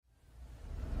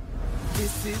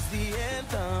This is the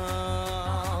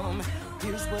anthem.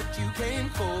 Here's what you came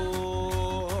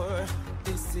for.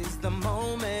 This is the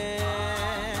moment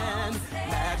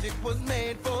magic was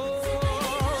made for.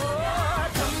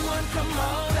 Come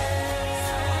on,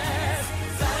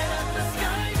 let's light up the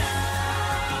sky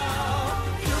now.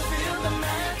 You'll feel the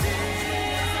magic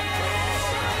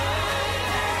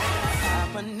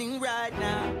happening right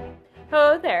now.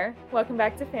 Hello there. Welcome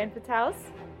back to Fan Fatales.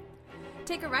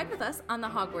 Take a ride with us on the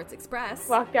Hogwarts Express.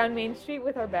 Walk down Main Street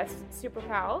with our best super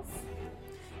pals.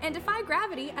 And defy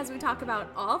gravity as we talk about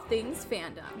all things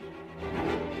fandom.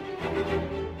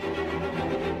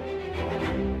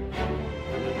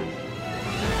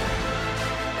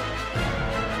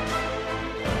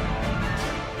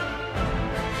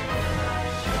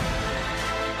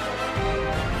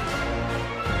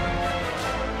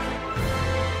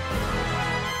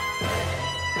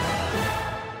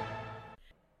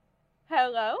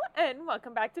 Hello, and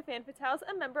welcome back to Fan Fatales,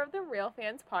 a member of the Real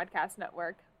Fans Podcast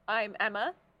Network. I'm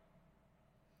Emma.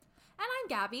 And I'm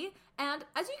Gabby, and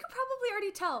as you can probably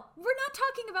already tell, we're not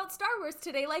talking about Star Wars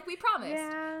today like we promised.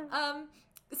 Yeah.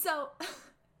 So,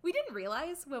 we didn't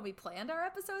realize when we planned our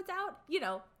episodes out,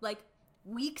 like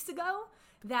weeks ago,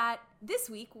 that this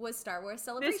week was Star Wars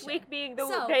Celebration. This week being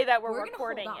the day that we're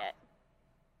recording it.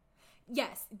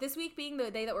 Yes, this week being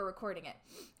the day that we're recording it.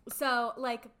 So,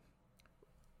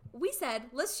 we said,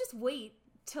 let's just wait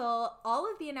till all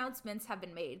of the announcements have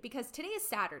been made, because today is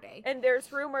Saturday. And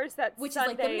there's rumors that which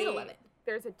Sunday, is like the middle of it.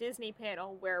 There's a Disney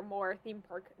panel where more theme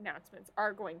park announcements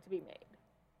are going to be made.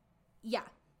 Yeah.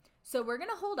 So we're going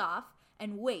to hold off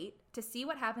and wait to see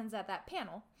what happens at that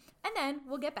panel. And then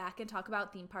we'll get back and talk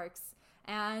about theme parks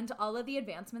and all of the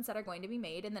advancements that are going to be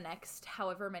made in the next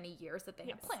however many years that they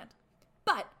have planned.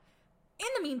 But in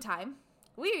the meantime,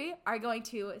 we are going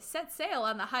to set sail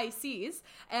on the high seas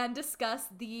and discuss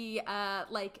the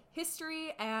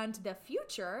history and the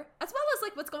future, as well as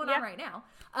what's going on right now,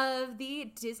 of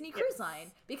the Disney Cruise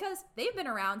Line, because they've been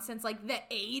around since the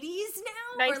 80s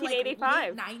now,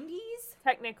 1985, or 90s.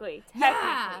 Technically.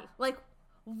 Yeah,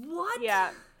 what?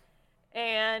 Yeah,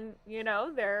 and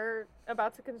they're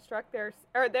about to construct they're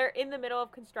in the middle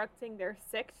of constructing their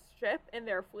 6th ship in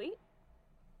their fleet,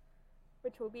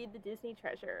 which will be the Disney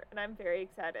Treasure, and I'm very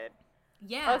excited.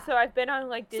 Yeah. Also, I've been on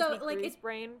Disney Cruise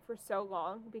brain for so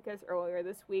long, because earlier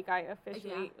this week I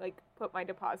officially put my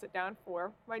deposit down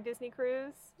for my Disney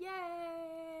Cruise. Yay!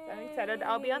 So I'm excited.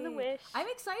 I'll be on the Wish. I'm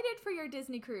excited for your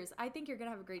Disney Cruise. I think you're gonna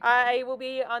have a great time. I will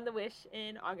be on the Wish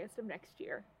in August of next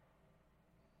year.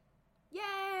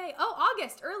 Yay! Oh,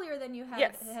 August, earlier than you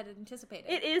had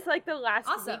anticipated. It is the last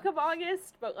week of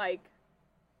August,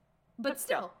 but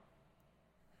still.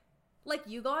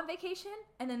 You go on vacation,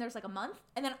 and then there's a month,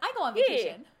 and then I go on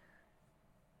vacation.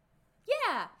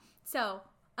 Yeah. So,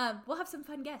 we'll have some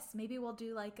fun guests. Maybe we'll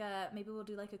do a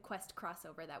Quest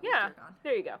crossover that week you're gone.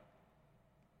 There you go.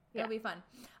 It'll be fun.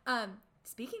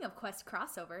 Speaking of Quest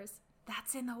crossovers,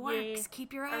 that's in the works. Yay.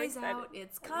 Keep your eyes out.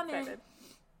 It's coming.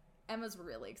 Emma's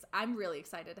I'm really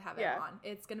excited to have it on.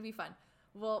 It's gonna be fun.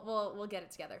 We'll get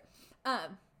it together.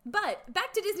 But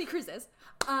back to Disney Cruises.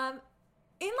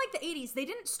 In the 80s, they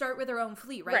didn't start with their own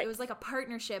fleet, right? It was a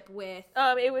partnership with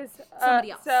it was somebody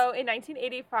else. So in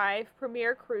 1985,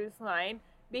 Premier Cruise Line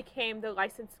became the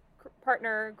licensed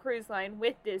partner cruise line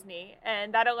with Disney,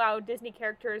 and that allowed Disney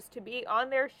characters to be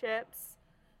on their ships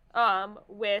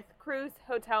with cruise,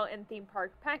 hotel, and theme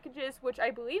park packages, which I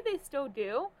believe they still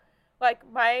do.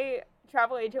 My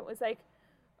travel agent was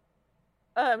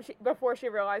before she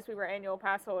realized we were annual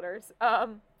pass holders,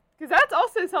 because that's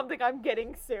also something I'm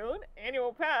getting soon,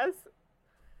 annual pass.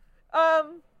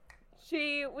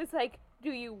 She was like, do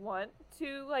you want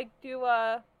to, do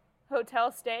a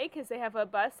hotel stay? Because they have a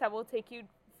bus that will take you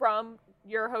from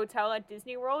your hotel at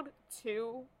Disney World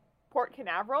to Port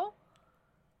Canaveral.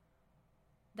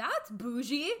 That's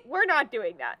bougie. We're not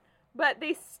doing that. But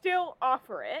they still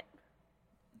offer it.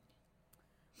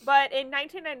 But in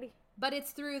 1990... But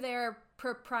it's through their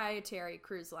proprietary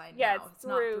cruise line now. It's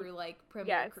not through,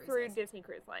 Premier Cruises. Through Disney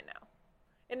Cruise Line now.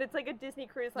 And it's a Disney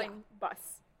Cruise Line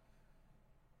bus.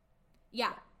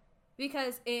 Yeah.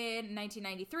 Because in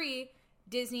 1993,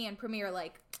 Disney and Premier,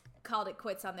 called it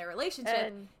quits on their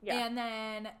relationship. And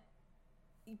then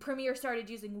Premier started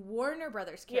using Warner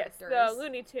Brothers characters. Yes, the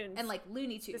Looney Tunes. And,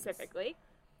 Looney Tunes. Specifically.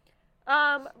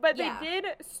 But they did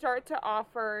start to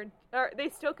offer, or they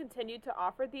still continued to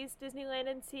offer these Disneyland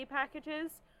and Sea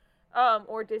packages,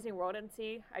 or Disney World and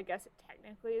Sea, I guess it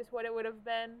technically is what it would have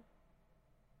been.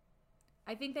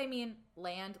 I think they mean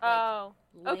land,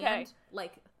 okay.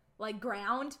 Like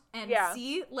ground and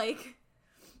sea,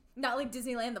 not like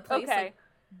Disneyland, the place. Okay.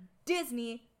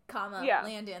 Disney, comma, Yeah.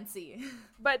 land and sea.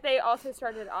 But they also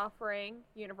started offering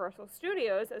Universal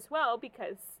Studios as well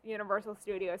because Universal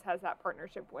Studios has that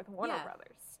partnership with Warner Yeah.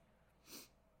 Brothers.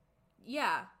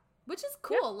 Yeah. Which is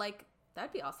cool. Like,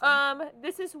 that'd be awesome.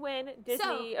 This is when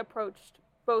Disney approached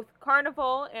both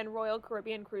Carnival and Royal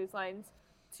Caribbean Cruise Lines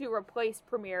to replace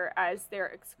Premier as their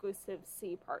exclusive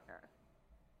sea partner.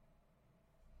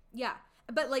 Yeah.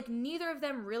 But, like, neither of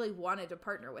them really wanted to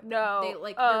partner with them. No. They,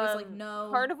 like, there was, like, no...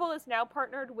 Carnival is now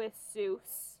partnered with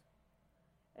Seuss.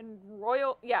 And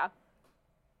Royal... Yeah.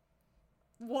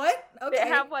 What? Okay. They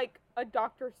have, like, a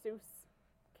Dr. Seuss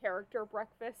character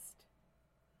breakfast.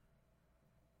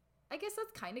 I guess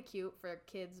that's kind of cute for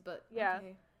kids, but Yeah.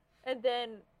 okay. And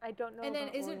then, I don't know And then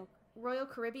about isn't Royal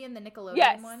Caribbean the Nickelodeon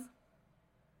Yes. one?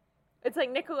 It's like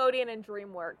Nickelodeon and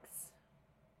DreamWorks.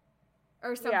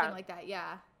 Or something Yeah. like that,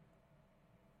 yeah.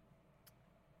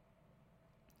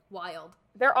 Wild.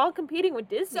 They're all competing with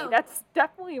Disney. So- That's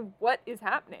definitely what is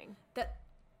happening.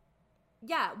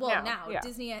 Yeah, well, now yeah.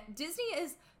 Disney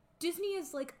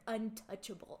is like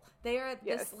untouchable. They are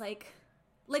this Yes. like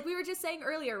we were just saying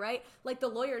earlier, right? Like the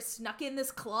lawyers snuck in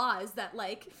this clause that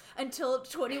like until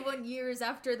 21 years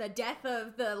after the death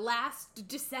of the last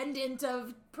descendant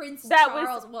of Prince That was-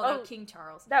 Charles, oh, King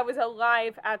Charles. That was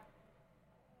alive at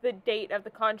the date of the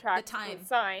contract The time. was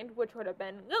signed, which would have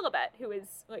been Lilibet, who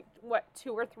is like, what,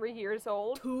 2 or 3 years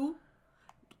old? Who?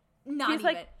 Not She's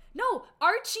even. like- No,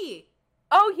 Archie.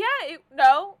 Oh, yeah.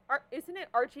 Isn't it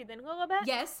Archie then Lilibet?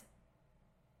 Yes.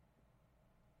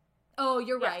 Oh,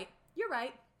 you're Yeah. right. You're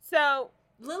right. So,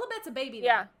 Lilibet's a baby.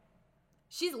 yeah. Then.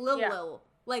 She's Lil Yeah. Lil,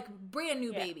 like brand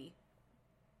new Yeah. baby.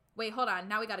 Wait, hold on.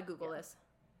 Now we gotta Google this.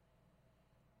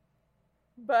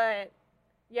 But,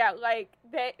 yeah, like,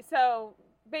 so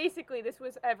basically this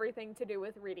was everything to do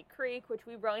with Reedy Creek, which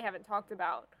we really haven't talked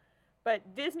about.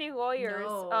 But Disney lawyers,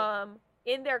 No.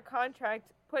 in their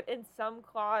contract, put in some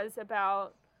clause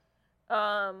about,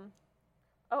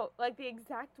 like the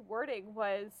exact wording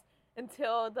was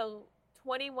until the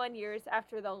 21 years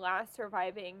after the last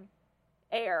surviving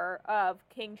heir of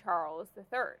King Charles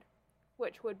III,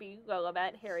 which would be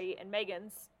Lilibet, Harry, and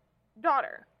Meghan's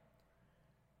daughter.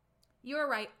 You were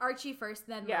right. Archie first,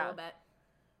 then Yeah.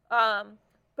 Lilibet.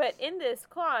 But in this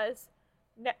clause,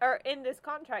 or in this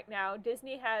contract now,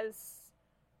 Disney has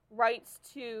rights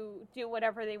to do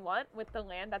whatever they want with the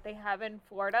land that they have in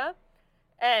Florida,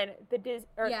 and the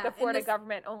Yeah, the and Florida this-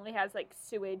 government only has like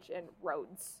sewage and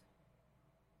roads,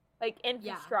 like Yeah,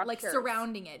 infrastructure, like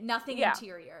surrounding it, nothing Yeah.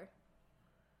 interior.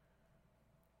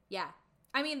 Yeah,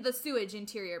 I mean the sewage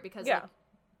interior because Yeah. like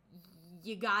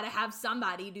you gotta have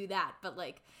somebody do that, but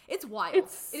like it's wild.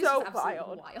 It's It is so just absolutely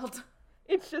wild. wild.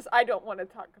 It's just I don't want to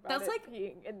talk about That's it like-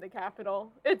 being in the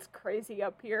capital. It's crazy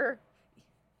up here.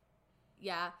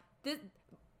 Yeah,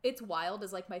 it's wild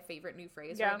is like my favorite new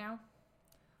phrase Yeah. right now.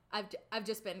 I've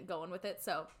just been going with it,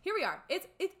 so here we are.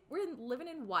 We're living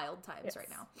in wild times Yes. right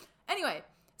now. Anyway,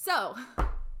 so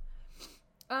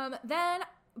then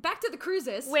back to the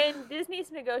cruises. When Disney's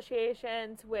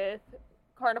negotiations with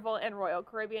Carnival and Royal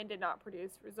Caribbean did not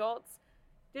produce results,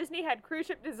 Disney had cruise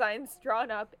ship designs drawn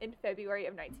up in February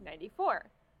of 1994.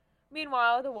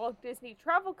 Meanwhile, the Walt Disney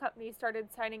Travel Company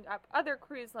started signing up other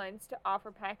cruise lines to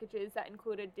offer packages that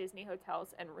included Disney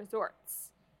hotels and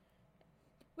resorts.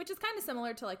 Which is kind of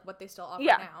similar to like what they still offer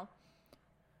Yeah. now.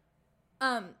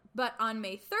 But on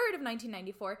May 3rd of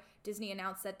 1994, Disney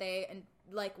announced that they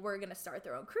were going to start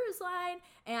their own cruise line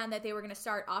and that they were going to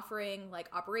start offering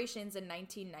like operations in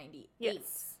 1998.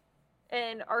 Yes.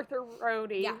 And Arthur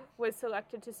Rohde Yeah. was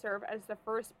selected to serve as the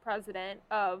first president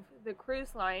of the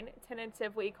cruise line,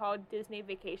 tentatively called Disney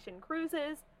Vacation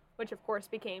Cruises, which of course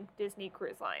became Disney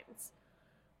Cruise Lines.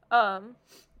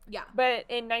 Yeah. But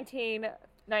in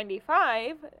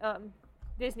 1995,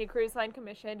 Disney Cruise Line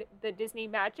commissioned the Disney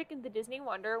Magic and the Disney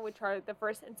Wonder, which are the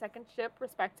first and second ship,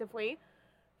 respectively,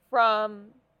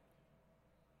 from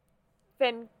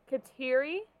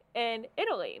Fincantieri in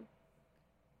Italy.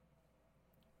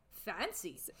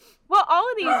 Fancy. Well, all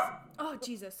of these, Oh,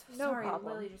 Jesus. No Sorry,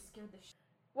 problem. Lily just scared the shit.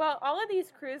 well, all of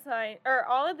these cruise line, or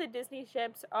all of the Disney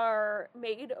ships are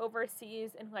made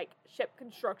overseas in like ship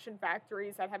construction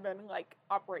factories that have been like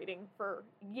operating for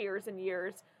years and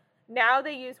years. Now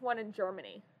they use one in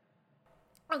Germany.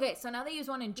 Okay, so now they use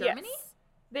one in Germany? Yes.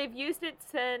 They've used it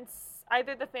since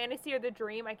either the Fantasy or the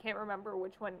Dream. I can't remember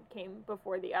which one came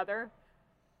before the other.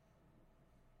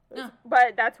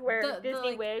 But that's where The, Disney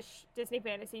like- Wish, Disney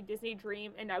Fantasy, Disney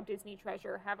Dream, and now Disney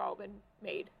Treasure have all been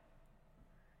made.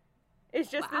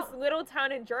 It's just this Wow. little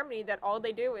town in Germany that all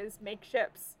they do is make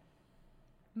ships.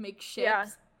 Make ships. Yeah.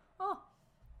 Oh.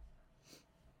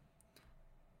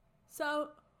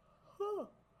 So,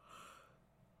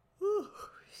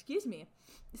 excuse me.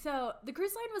 So the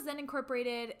cruise line was then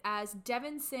incorporated as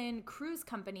Devonson Cruise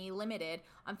Company Limited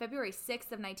on February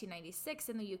 6th of 1996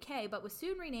 in the UK, but was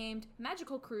soon renamed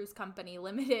Magical Cruise Company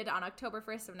Limited on October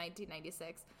 1st of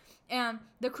 1996. And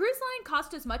the cruise line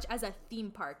cost as much as a theme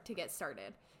park to get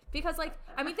started. Because, like,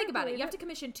 I mean, think about it. You have to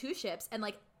commission 2 ships and,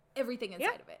 like, everything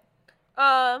inside of it.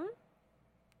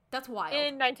 That's wild.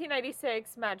 In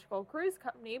 1996, Magical Cruise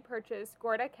Company purchased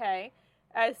Gorda Cay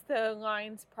as the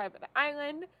line's private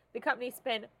island. The company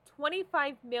spent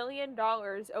 $25 million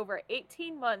over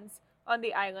 18 months on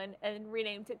the island and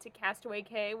renamed it to Castaway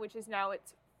Cay, which is now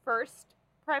its first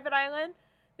private island.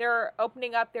 They're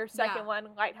opening up their second one,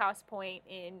 Lighthouse Point,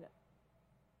 in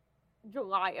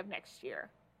July of next year.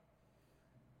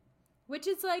 Which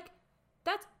is like,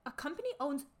 that's a company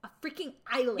owns a freaking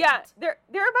island. Yeah, they're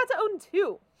about to own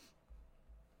 2.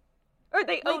 Or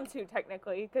they own 2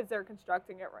 technically because they're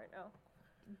constructing it right now.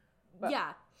 But.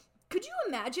 Yeah. Could you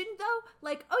imagine though?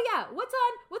 Like, oh yeah,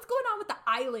 what's going on with the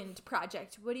island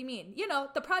project? What do you mean? You know,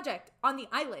 the project on the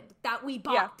island that we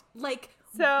bought. Yeah. Like,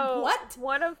 so what?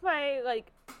 One of my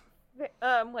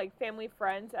family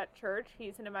friends at church,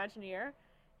 he's an Imagineer.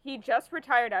 He just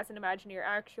retired as an Imagineer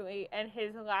actually, and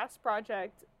his last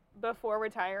project before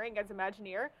retiring as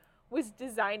Imagineer was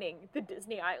designing the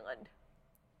Disney Island.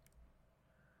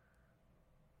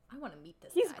 I want to meet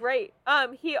this He's guy. great.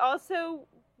 He also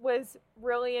was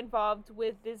really involved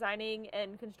with designing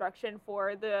and construction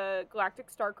for the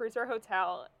Galactic Star Cruiser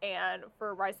Hotel and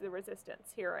for Rise of the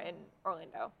Resistance here in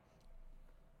Orlando.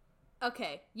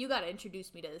 Okay, you gotta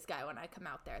introduce me to this guy when I come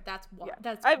out there. I've been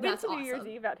that's to awesome. New Year's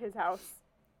Eve at his house.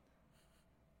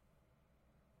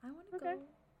 I want to Okay. go.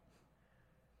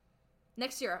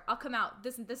 Next year, I'll come out.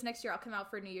 This next year, I'll come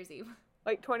out for New Year's Eve.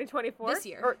 Like 2024? This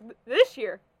year. Or this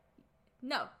year?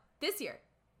 No, this year.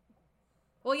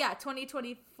 Well, yeah,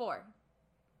 2024.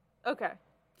 Okay.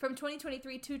 From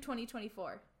 2023 to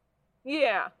 2024.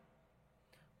 Yeah.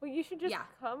 Well, you should just Yeah.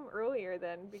 come earlier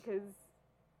then, because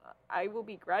I will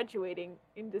be graduating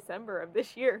in December of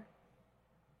this year.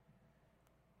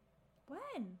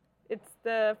 When? It's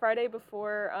the Friday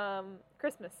before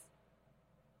Christmas.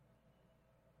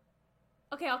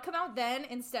 Okay, I'll come out then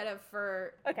instead of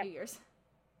for Okay. New Year's.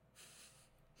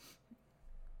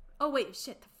 Oh wait,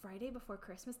 shit! The Friday before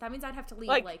Christmas. That means I'd have to leave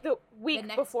Like the week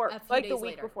next- before, a few like the days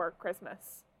week later. before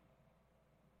Christmas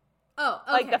Oh,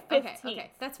 okay. like the Okay, 15th.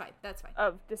 okay. That's fine. That's fine.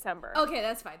 of December. Okay,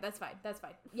 that's fine. That's fine. That's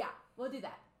fine. Yeah, we'll do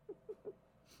that.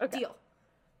 Okay. Deal.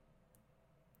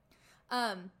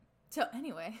 So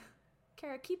anyway,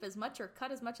 Kara, keep as much or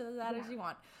cut as much of that as you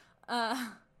want.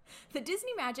 The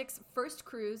Disney Magic's first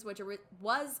cruise, which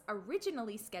was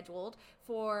originally scheduled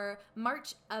for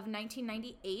March of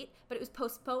 1998, but it was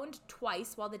postponed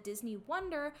twice, while the Disney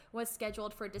Wonder was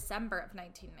scheduled for December of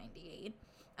 1998.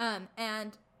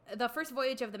 And the first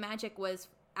voyage of the Magic was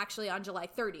actually on July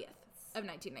 30th of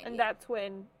 1998. And that's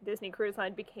when Disney Cruise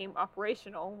Line became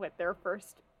operational with their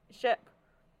first ship.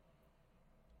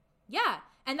 Yeah,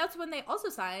 and that's when they also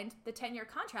signed the 10-year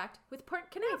contract with Port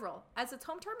Canaveral as its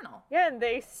home terminal. Yeah, and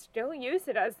they still use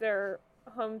it as their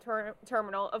home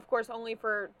terminal. Of course, only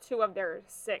for 2 of their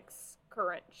 6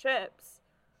 current ships.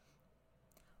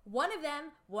 One of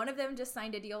them just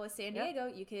signed a deal with San Yep. Diego.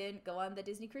 You can go on the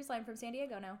Disney Cruise Line from San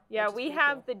Diego now. Yeah, which is we pretty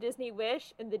have cool. the Disney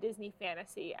Wish and the Disney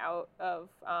Fantasy out of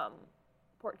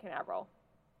Port Canaveral.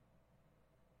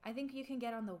 I think you can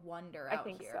get on the Wonder I out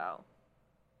think here. so.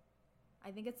 I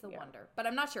think it's the Yeah. Wonder, but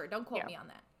I'm not sure. Don't quote Yeah. me on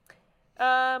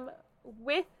that.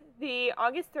 With the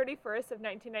August 31st of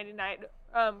 1999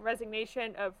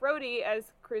 resignation of Rhodey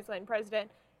as Cruise Line president,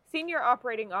 senior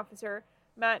operating officer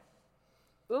Matt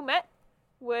Ouimet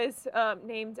was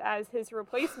named as his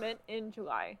replacement in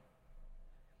July.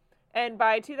 And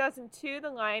by 2002, the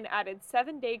line added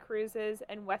 7-day cruises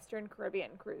and Western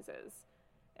Caribbean cruises.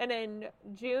 And in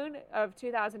June of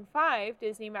 2005,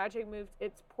 Disney Magic moved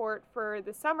its port for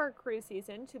the summer cruise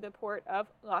season to the port of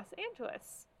Los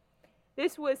Angeles.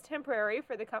 This was temporary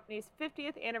for the company's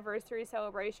 50th anniversary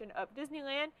celebration of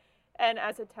Disneyland and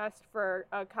as a test for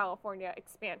a California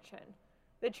expansion.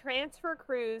 The transfer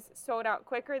cruise sold out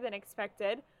quicker than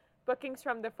expected. Bookings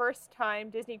from the first time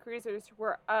Disney cruisers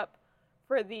were up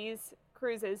for these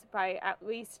cruises by at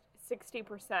least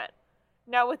 60%.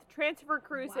 Now with transfer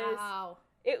cruises, Wow.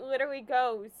 it literally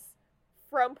goes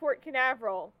from Port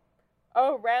Canaveral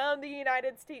around the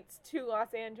United States to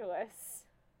Los Angeles.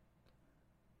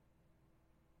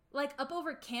 Like up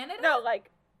over Canada? No,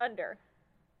 like under.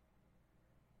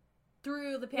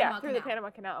 Through the Panama Through Canal. the Panama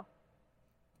Canal.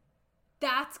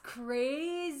 That's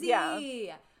crazy.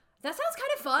 Yeah. That sounds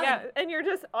kind of fun. Yeah, and you're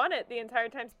just on it the entire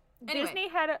time. Anyway. Disney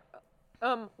had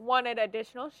wanted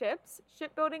additional ships.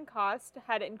 Shipbuilding cost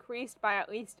had increased by at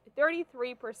least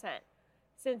 33%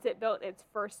 since it built its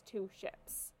first 2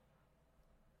 ships.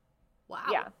 Wow.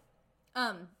 Yeah.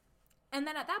 And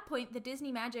then at that point, the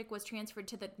Disney Magic was transferred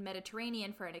to the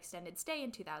Mediterranean for an extended stay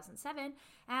in 2007.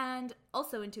 And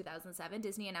also in 2007,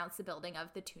 Disney announced the building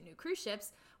of the 2 new cruise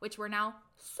ships, which were now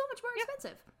so much more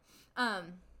expensive.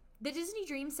 The Disney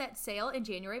Dream set sail in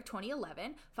January of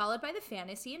 2011, followed by the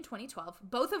Fantasy in 2012,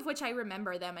 both of which I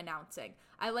remember them announcing.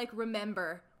 I,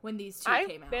 remember when these 2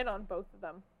 came out. I've been on both of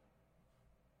them.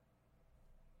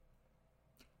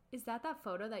 Is that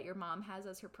photo that your mom has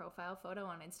as her profile photo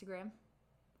on Instagram?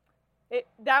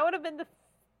 That would have been the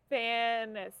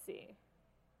Fantasy.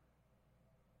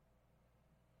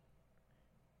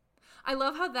 I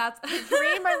love how that's...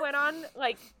 Dream I went on,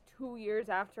 2 years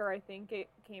after I think it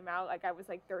came out. I was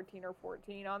 13 or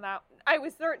 14 on that. I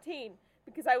was 13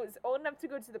 because I was old enough to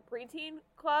go to the preteen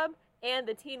club and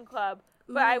the teen club,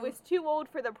 but I was too old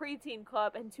for the preteen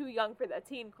club and too young for the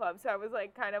teen club, so I was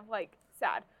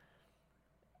sad.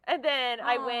 And then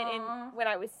I went in when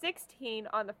I was 16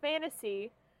 on the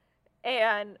Fantasy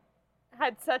and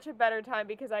had such a better time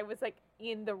because I was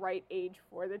in the right age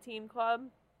for the teen club.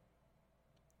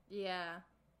 Yeah.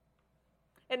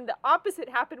 And the opposite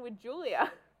happened with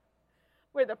Julia,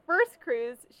 where the first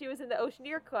cruise, she was in the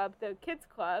Oceaneer Club, the kids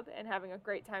club, and having a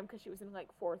great time because she was in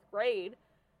 4th grade.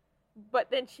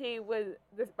 But then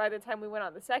by the time we went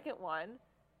on the second one,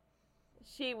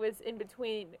 she was in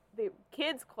between the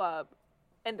kids club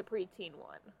and the preteen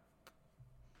one.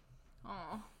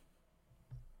 Aw.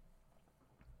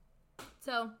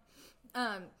 So,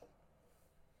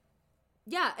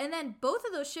 yeah, and then both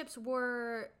of those ships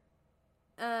were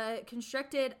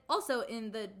constructed also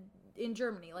in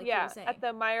Germany, you were saying. At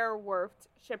the Meyer Werft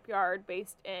shipyard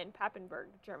based in Papenburg,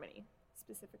 Germany,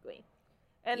 specifically.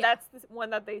 And that's the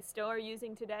one that they still are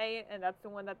using today, and that's the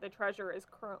one that the Treasure is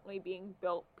currently being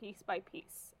built piece by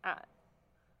piece at.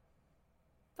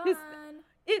 Fun.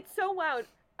 It's so wild.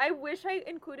 I wish I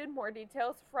included more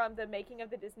details from the making of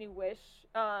the Disney Wish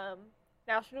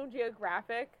National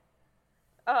Geographic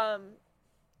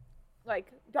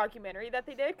documentary that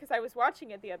they did, because I was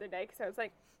watching it the other day because I was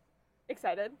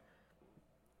excited.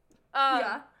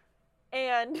 Yeah.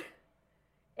 And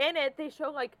in it they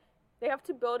show they have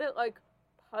to build it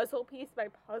puzzle piece by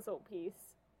puzzle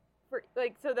piece for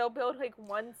so they'll build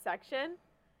one section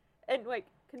and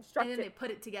construct and then it. they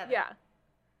put it together. Yeah.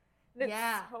 And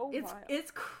yeah. So wild.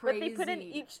 It's crazy. But they put in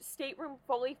each stateroom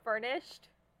fully furnished,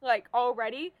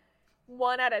 already,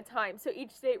 one at a time. So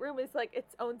each stateroom is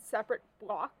its own separate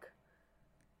block.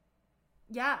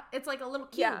 Yeah, it's a little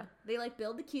cube. Yeah. They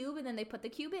build the cube and then they put the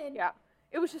cube in. Yeah.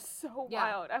 It was just so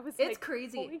wild. I was it's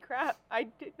crazy. Holy crap, I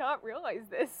did not realize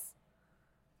this.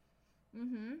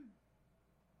 Mm-hmm.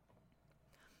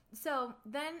 So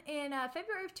then in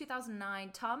February of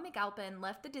 2009, Tom McAlpin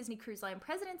left the Disney Cruise Line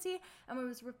presidency and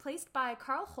was replaced by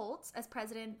Carl Holtz as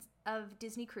president of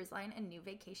Disney Cruise Line and New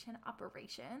Vacation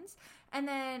Operations. And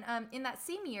then in that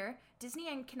same year, Disney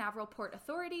and Canaveral Port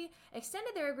Authority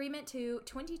extended their agreement to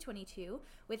 2022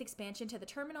 with expansion to the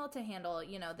terminal to handle,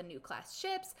 the new class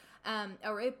ships, a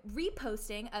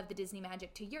reposting of the Disney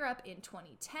Magic to Europe in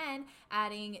 2010,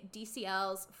 adding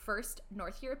DCL's first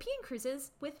North European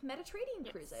cruises with Mediterranean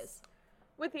cruises.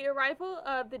 With the arrival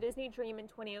of the Disney Dream in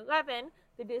 2011,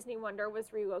 the Disney Wonder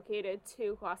was relocated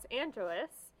to Los Angeles.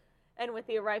 And with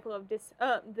the arrival of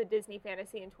the Disney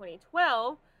Fantasy in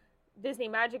 2012, Disney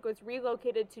Magic was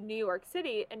relocated to New York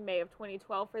City in May of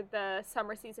 2012 for the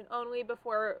summer season only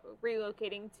before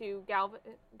relocating to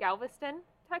Galveston,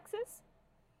 Texas.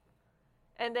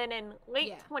 And then in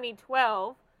late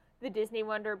 2012, the Disney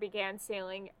Wonder began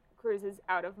sailing cruises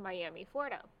out of Miami,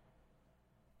 Florida.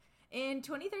 In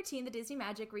 2013, the Disney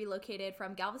Magic relocated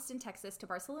from Galveston, Texas to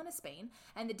Barcelona, Spain,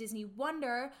 and the Disney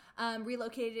Wonder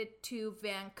relocated to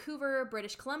Vancouver,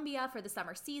 British Columbia for the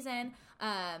summer season,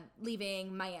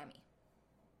 leaving Miami.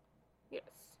 Yes.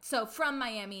 So from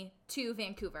Miami to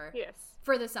Vancouver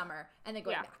for the summer, and then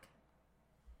going back.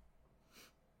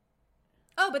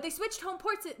 Oh, but they switched home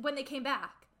ports when they came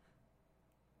back.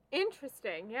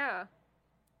 Interesting, yeah.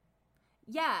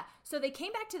 Yeah, so they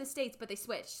came back to the States, but they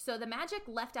switched. So the Magic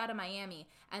left out of Miami,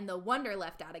 and the Wonder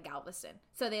left out of Galveston.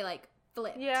 So they,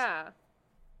 flipped. Yeah.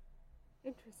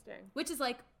 Interesting. Which is,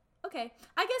 okay.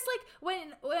 I guess,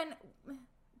 when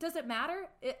does it matter?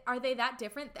 Are they that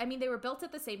different? I mean, they were built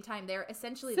at the same time. They're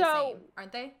essentially the same,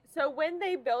 aren't they? So when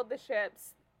they build the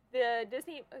ships, the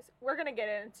Disney... We're going to get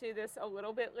into this a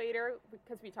little bit later,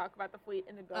 because we talk about the fleet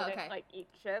and the building, each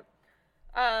ship.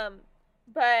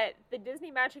 But the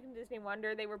Disney Magic and Disney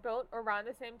Wonder, they were built around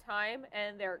the same time,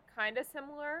 and they're kind of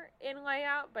similar in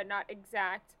layout, but not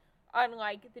exact,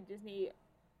 unlike the Disney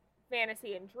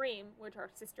Fantasy and Dream, which are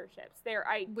sister ships. They're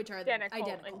Which are identical in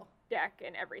identical. deck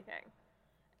and everything.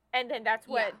 And then that's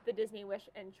what Yeah. the Disney Wish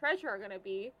and Treasure are going to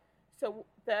be. So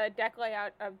the deck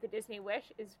layout of the Disney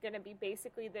Wish is going to be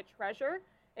basically the Treasure.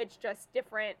 It's just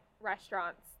different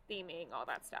restaurants, theming, all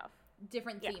that stuff.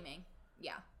 Different Yeah. theming.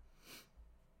 Yeah.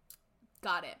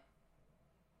 Got it.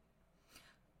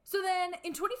 So then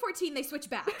in 2014, they switched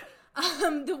back.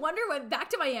 The Wonder went back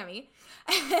to Miami,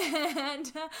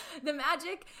 and the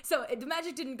Magic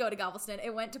didn't go to Galveston.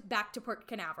 It went back to Port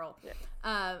Canaveral.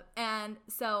 Yeah. And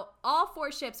so all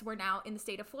 4 ships were now in the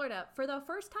state of Florida for the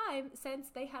first time since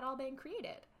they had all been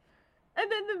created. And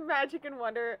then the Magic and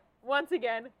Wonder, once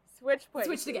again, switched places.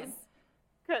 Switched again.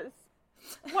 Because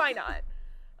why not?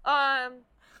 At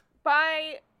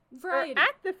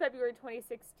the February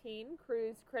 2016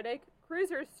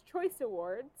 Cruisers Choice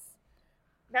Awards.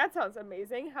 That sounds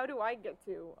amazing. How do I get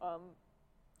to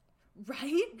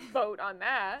Right? vote on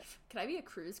that? Could I be a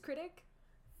cruise critic?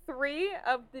 3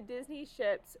 of the Disney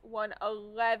ships won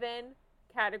 11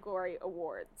 category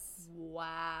awards.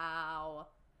 Wow.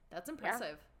 That's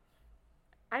impressive.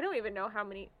 I don't even know how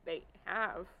many they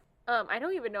have. I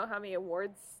don't even know how many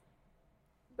awards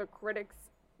the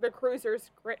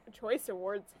Cruisers Choice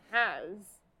Awards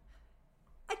has.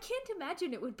 I can't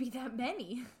imagine it would be that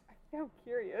many. I'm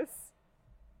curious.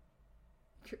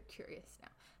 Curious now.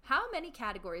 How many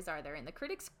categories are there in the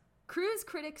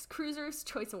Cruisers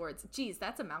Choice Awards? Geez,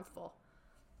 that's a mouthful.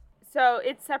 So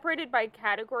it's separated by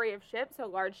category of ship. So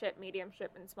large ship, medium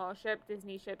ship, and small ship.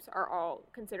 Disney ships are all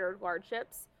considered large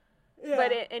ships. Yeah.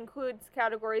 But it includes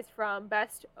categories from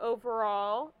best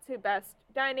overall to best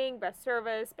dining, best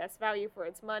service, best value for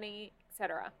its money,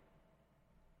 etc.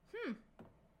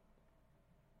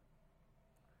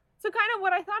 So kind of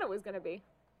what I thought it was going to be.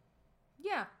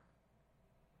 Yeah.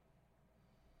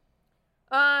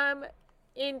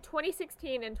 In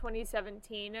 2016 and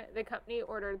 2017, the company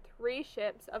ordered 3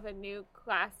 ships of a new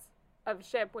class of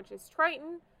ship, which is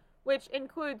Triton, which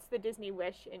includes the Disney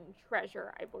Wish and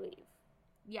Treasure, I believe.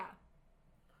 Yeah.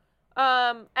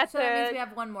 That means we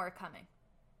have one more coming.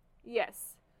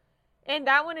 Yes. And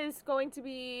that one is going to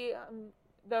be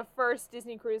the first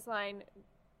Disney Cruise Line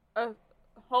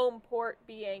home port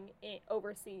being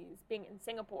overseas, being in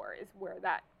Singapore is where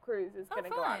that cruise is going to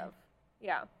go out of.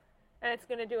 Yeah. And it's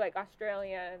going to do like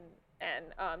Australia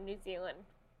and New Zealand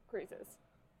cruises,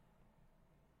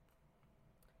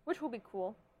 which will be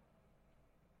cool.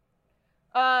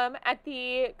 At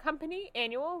the company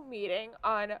annual meeting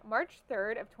on March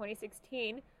 3rd of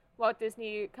 2016, Walt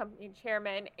Disney Company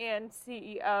Chairman and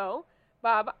CEO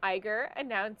Bob Iger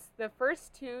announced the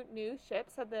first 2 new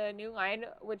ships of the new line,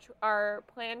 which are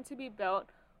planned to be built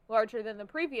larger than the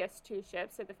previous 2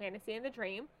 ships at the Fantasy and the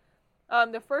Dream.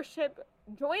 The first ship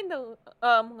joined the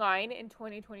line in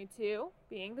 2022,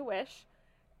 being the Wish,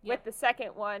 with the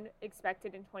second one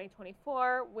expected in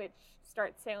 2024, which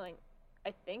starts sailing,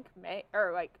 I think, May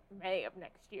of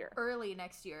next year. Early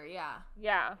next year, yeah.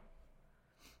 Yeah.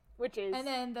 Which is... And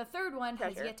then the third one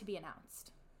Treasure. has yet to be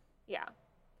announced. Yeah.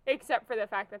 Except for the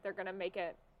fact that they're going to make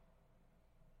it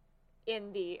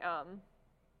in the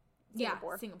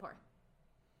Singapore. Yeah, Singapore.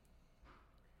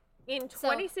 In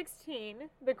 2016,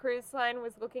 the cruise line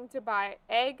was looking to buy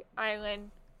Egg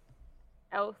Island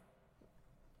Elthera?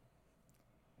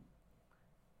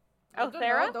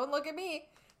 Don't look at me.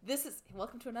 This is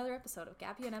welcome to another episode of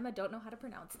Gabby and Emma don't know how to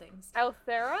pronounce things.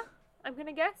 Elthera, I'm going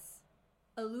to guess.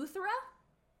 Eleuthera,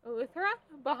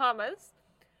 Bahamas,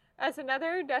 as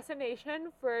another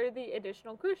destination for the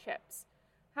additional cruise ships.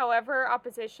 However,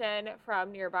 opposition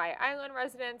from nearby island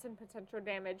residents and potential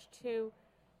damage to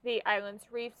the island's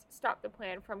reefs stopped the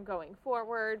plan from going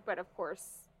forward, but of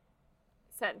course,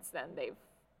 since then they've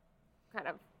kind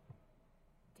of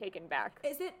taken back.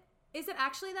 Is it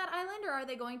actually that island, or are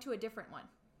they going to a different one?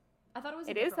 I thought it was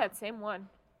a It is different that one. same one.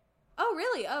 Oh,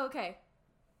 really? Oh, okay.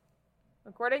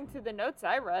 According to the notes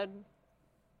I read,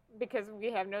 because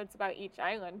we have notes about each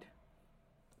island,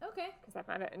 Okay. because I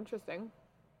found it interesting.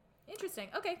 Interesting.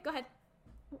 Okay, go ahead.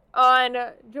 On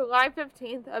July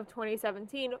 15th of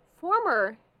 2017,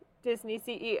 former Disney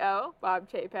CEO Bob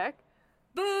Chapek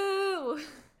Boo!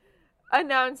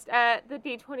 announced at the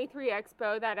D23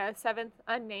 Expo that a 7th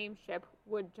unnamed ship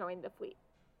would join the fleet.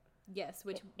 Yes,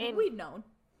 which And- we've known.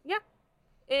 Yeah.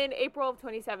 In April of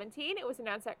 2017, it was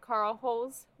announced that Carl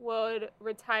Holz would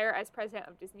retire as president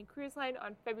of Disney Cruise Line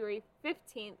on February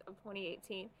 15th of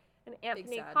 2018, and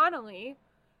Anthony sad. Connolly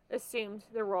assumed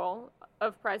the role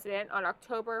of president on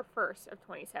October 1st of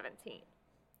 2017.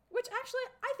 Which actually,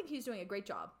 I think he's doing a great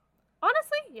job.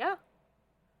 Honestly, yeah.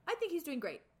 I think he's doing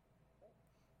great.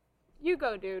 You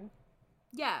go, dude.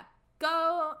 Yeah,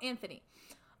 go Anthony.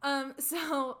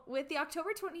 So with the October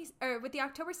 6th,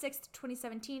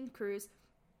 2017 cruise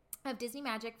of Disney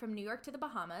Magic from New York to the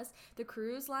Bahamas, the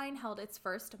cruise line held its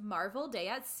first Marvel Day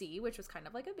at Sea, which was kind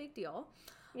of like a big deal.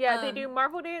 Yeah, they do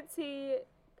Marvel Day at Sea,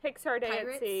 Pixar Day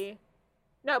Pirates? at Sea.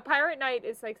 No, Pirate Night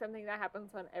is like something that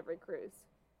happens on every cruise.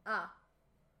 Ah,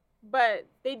 But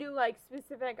they do like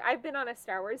specific. I've been on a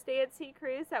Star Wars Day at Sea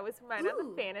cruise. That was mine on Ooh.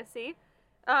 the Fantasy.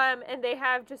 And they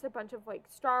have just a bunch of like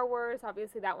Star Wars.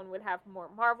 Obviously, that one would have more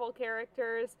Marvel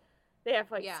characters. They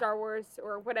have like Yeah. Star Wars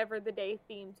or whatever the day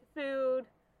themed food,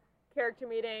 character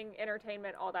meeting,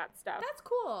 entertainment, all that stuff. that's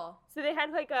cool. So they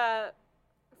had like a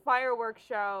fireworks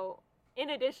show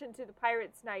in addition to the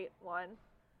Pirates Night one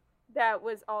that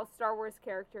was all Star Wars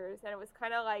characters, and it was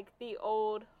kind of like the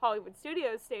old Hollywood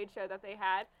Studios stage show that they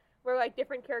had, where like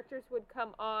different characters would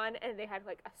come on, and they had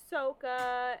like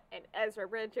Ahsoka and Ezra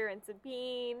Bridger and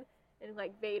Sabine and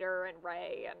like Vader and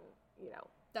Rey, and you know,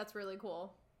 That's really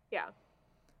cool. yeah.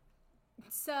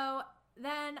 So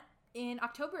then in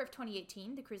October of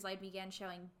 2018, the cruise line began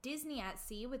showing Disney at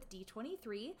Sea with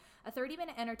D23, a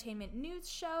 30-minute entertainment news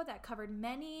show that covered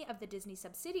many of the Disney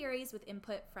subsidiaries with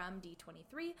input from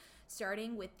D23,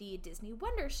 starting with the Disney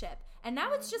Wonder Ship. And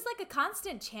now it's just like a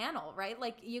constant channel, right?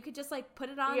 Like you could just like put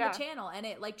it on Yeah. the channel and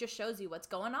it like just shows you what's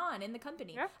going on in the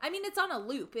company. Yeah. I mean, it's on a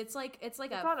loop. It's like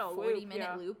on a a loop, 40-minute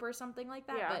yeah. loop or something like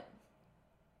that, Yeah. but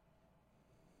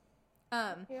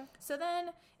Yeah. so then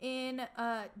in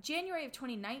January of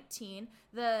 2019,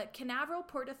 the Canaveral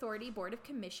Port Authority Board of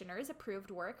Commissioners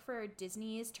approved work for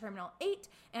Disney's Terminal 8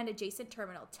 and adjacent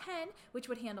Terminal 10, which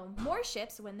would handle more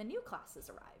ships when the new classes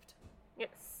arrived.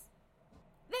 Yes.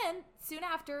 Then, soon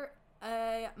after,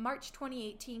 a March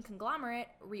 2018 conglomerate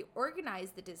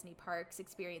reorganized the Disney Parks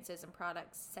Experiences and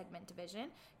Products segment division.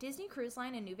 Disney Cruise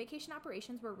Line and new vacation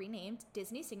operations were renamed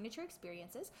Disney Signature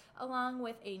Experiences, along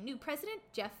with a new president,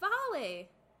 Jeff Vahale.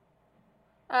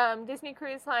 Disney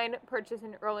Cruise Line purchased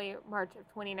in early March of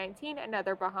 2019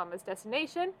 another Bahamas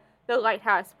destination, the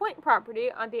Lighthouse Point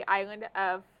property on the island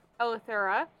of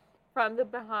Eleuthera, from the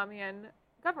Bahamian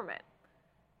government.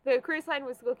 The cruise line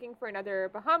was looking for another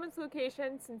Bahamas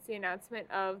location since the announcement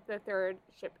of the third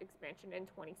ship expansion in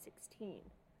 2016.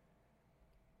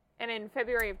 And in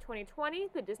February of 2020,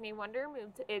 the Disney Wonder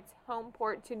moved its home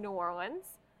port to New Orleans.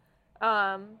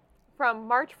 From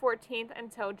March 14th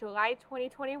until July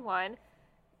 2021,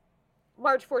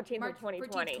 March 14th March of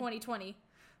 2020, 2020.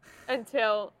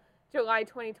 until July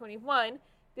 2021,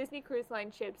 Disney Cruise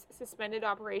Line ships suspended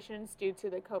operations due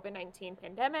to the COVID-19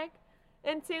 pandemic,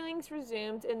 and sailings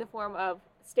resumed in the form of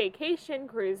staycation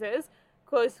cruises,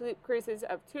 closed-loop cruises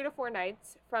of 2 to 4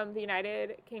 nights from the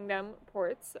United Kingdom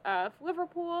ports of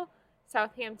Liverpool,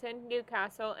 Southampton,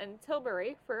 Newcastle, and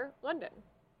Tilbury for London.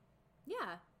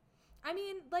 Yeah. I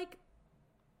mean, like,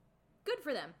 good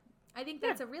for them. I think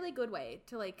that's a really good way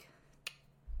to, like...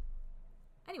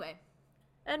 Anyway.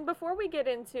 And before we get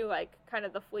into, like, kind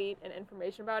of the fleet and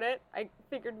information about it, I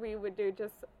figured we would do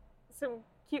just some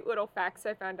cute little facts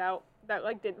I found out that,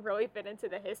 like, didn't really fit into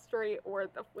the history or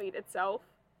the fleet itself.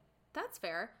 That's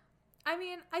fair. I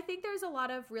mean, I think there's a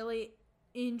lot of really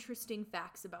interesting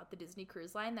facts about the Disney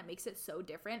Cruise Line that makes it so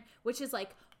different, which is,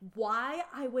 like, why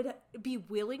I would be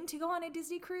willing to go on a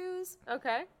Disney cruise.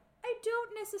 Okay. I don't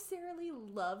necessarily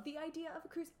love the idea of a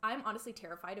cruise. I'm honestly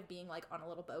terrified of being, like, on a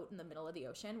little boat in the middle of the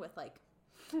ocean with, like,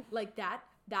 like that,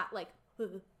 like,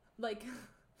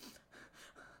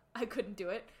 I couldn't do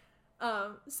it.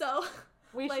 So...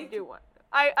 We like, should do one.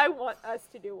 I want us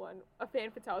to do one. A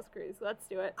Fan Fatales cruise. Let's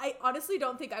do it. I honestly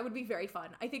don't think I would be very fun.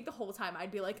 I think the whole time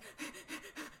I'd be like...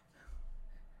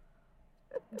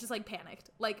 just, like,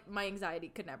 panicked. Like, my anxiety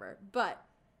could never. But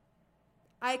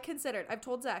I've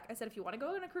told Zach, I said, if you want to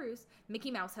go on a cruise, Mickey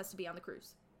Mouse has to be on the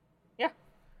cruise. Yeah.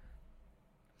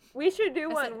 We should do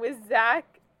one with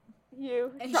Zach,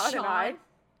 you, And Sean, and I.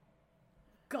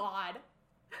 God.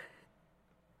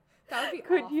 That would be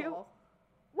Could awful. you?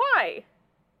 Why?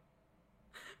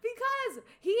 Because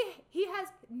he has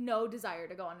no desire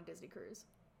to go on a Disney cruise.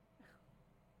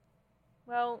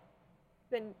 Well,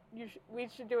 then we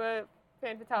should do a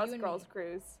Fan Fatales You and girls me.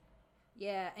 cruise.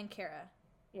 Yeah, and Kara.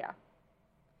 Yeah.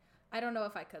 I don't know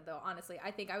if I could, though, honestly.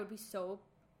 I think I would be so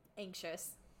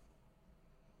anxious.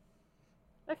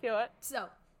 I feel it. So,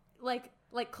 like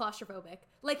claustrophobic.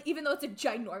 Like, even though it's a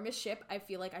ginormous ship, I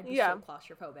feel like I'd be Yeah. so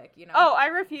claustrophobic, you know? Oh, I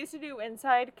refuse to do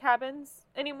inside cabins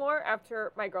anymore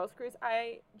after my girls cruise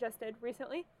I just did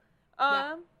recently.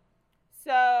 Yeah.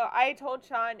 So I told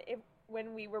Sean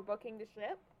when we were booking the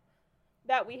ship,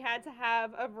 that we had to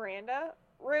have a veranda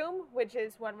room, which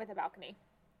is one with a balcony.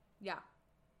 Yeah.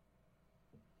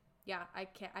 Yeah, I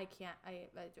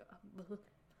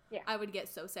Yeah. I would get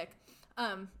so sick.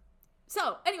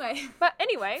 So anyway, But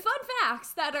anyway, fun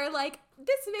facts that are like,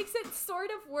 this makes it sort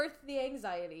of worth the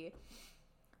anxiety.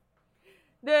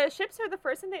 the ships are the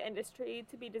first in the industry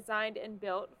to be designed and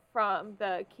built from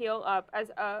the keel up as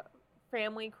a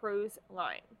family cruise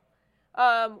line,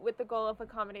 with the goal of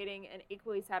accommodating and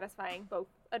equally satisfying both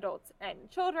adults and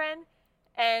children.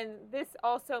 And this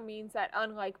also means that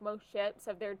unlike most ships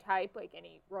of their type, like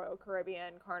any Royal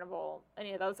Caribbean, Carnival,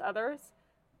 any of those others,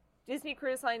 Disney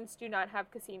Cruise Lines do not have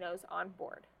casinos on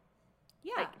board,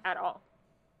 Yeah. like at all.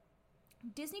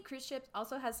 Disney cruise ships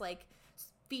also has like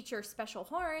feature special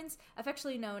horns,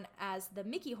 affectionately known as the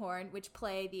Mickey horn, which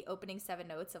play the opening 7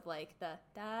 notes of like the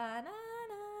da na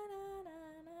na na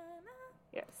na na.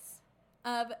 Yes.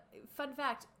 Fun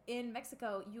fact, in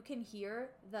Mexico, you can hear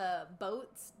the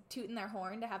boats tooting their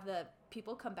horn to have the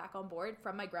people come back on board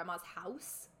from my grandma's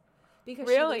house because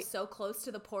she Really? lives so close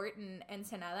to the port in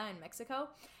Ensenada in Mexico.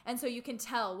 And so you can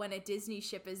tell when a Disney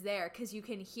ship is there because you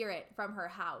can hear it from her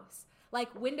house.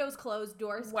 Like windows closed,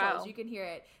 doors Wow. closed, you can hear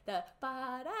it. The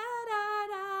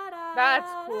ba-da-da-da-da.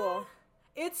 That's cool.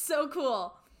 It's so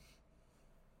cool.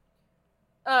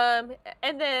 And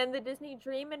then the Disney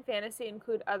Dream and Fantasy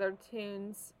include other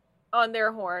tunes on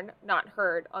their horn not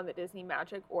heard on the Disney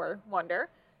Magic or Wonder,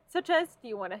 such as Do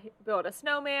You Want to Build a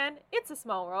Snowman, It's a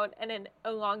Small World, and an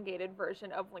elongated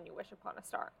version of When You Wish Upon a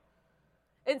Star.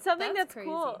 And something That's that's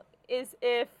cool crazy. is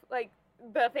if, like,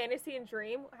 the Fantasy and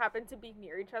Dream happen to be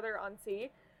near each other on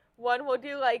sea, one will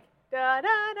do, like, da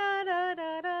da da da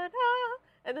da da da,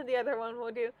 and then the other one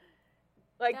will do,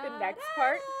 like, the next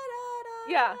part.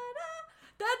 Yeah.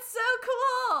 That's so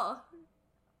cool.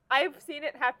 I've seen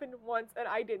it happen once and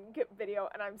I didn't get video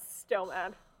and I'm still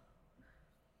mad.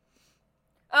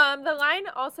 The line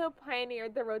also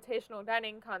pioneered the rotational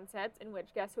dining concept in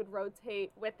which guests would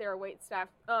rotate with their waitstaff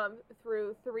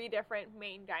through 3 different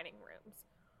main dining rooms,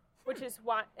 which is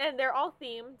why, and they're all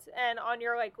themed, and on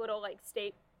your like little like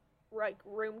state like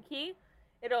room key,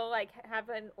 it'll like have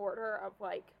an order of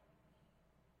like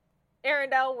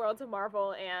Arendelle, Worlds of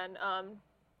Marvel, and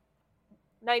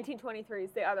 1923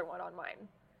 is the other one on mine.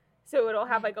 So it'll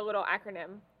have like a little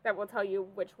acronym that will tell you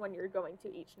which one you're going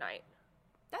to each night.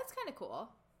 That's kind of cool.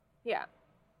 Yeah.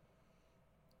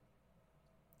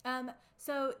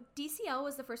 So DCL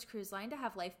was the first cruise line to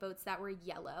have lifeboats that were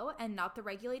yellow and not the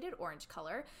regulated orange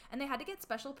color, and they had to get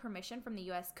special permission from the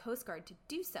U.S. Coast Guard to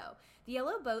do so. The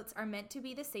yellow boats are meant to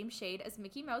be the same shade as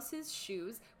Mickey Mouse's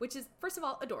shoes, which is, first of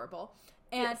all, adorable,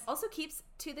 and Yes. also keeps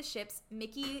to the ship's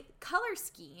Mickey color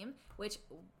scheme, which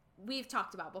we've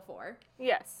talked about before.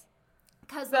 Yes.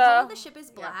 Because the hull of the ship is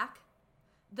yeah. black,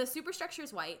 the superstructure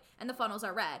is white, and the funnels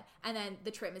are red, and then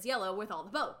the trim is yellow with all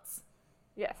the boats.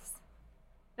 Yes.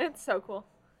 It's so cool.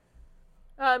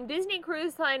 Disney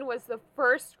Cruise Line was the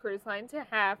first cruise line to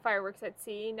have fireworks at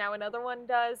sea. Now another one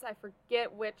does. I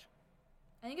forget which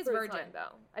I think it's cruise Virgin. line,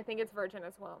 though. I think it's Virgin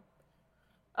as well.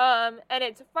 And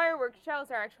its fireworks shells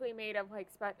are actually made of like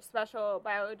special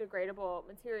biodegradable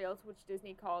materials, which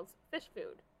Disney calls fish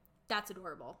food. That's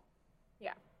adorable.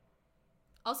 Yeah.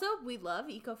 Also, we love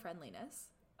eco-friendliness.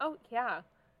 Oh, yeah.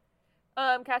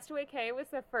 Castaway Cay was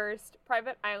the first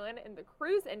private island in the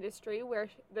cruise industry where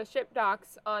the ship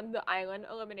docks on the island,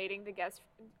 eliminating the guests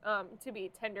to be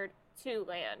tendered to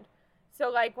land. So,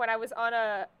 like, when I was on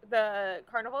the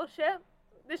Carnival ship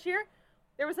this year,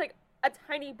 there was, like, a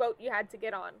tiny boat you had to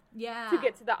get on Yeah. to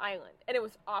get to the island, and it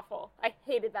was awful. I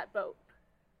hated that boat.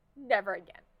 Never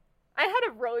again. I had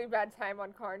a really bad time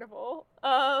on Carnival.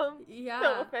 Yeah.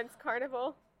 No offense,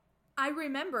 Carnival. I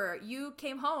remember you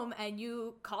came home and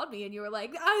you called me and you were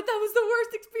like, that was the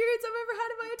worst experience I've ever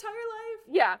had in my entire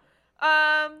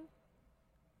life. Yeah.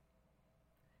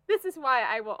 This is why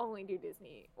I will only do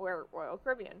Disney or Royal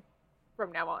Caribbean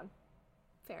from now on.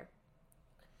 Fair.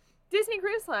 Disney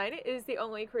Cruise Line is the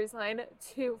only cruise line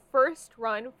to first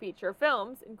run feature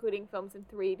films, including films in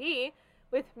 3D,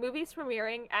 with movies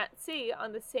premiering at sea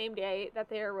on the same day that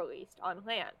they are released on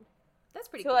land. That's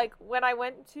pretty So, cool. like, when I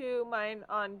went to mine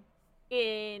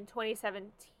in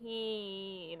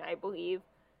 2017, I believe,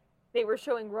 they were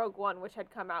showing Rogue One, which had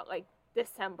come out, like,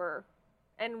 December,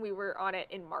 and we were on it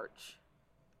in March.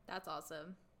 That's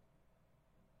awesome.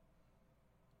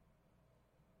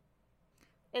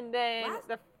 And then Last-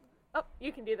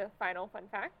 you can do the final fun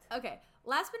fact. Okay.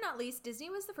 Last but not least, Disney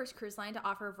was the first cruise line to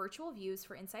offer virtual views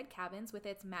for inside cabins with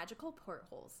its magical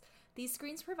portholes. These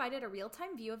screens provided a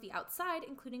real-time view of the outside,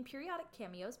 including periodic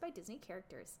cameos by Disney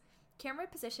characters. Camera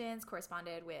positions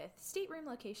corresponded with stateroom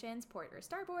locations, port or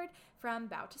starboard, from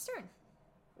bow to stern.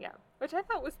 Yeah, which I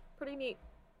thought was pretty neat.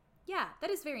 Yeah, that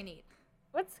is very neat.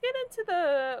 Let's get into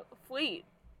the fleet,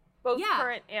 both Yeah.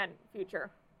 current and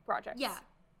future projects. Yeah,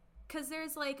 because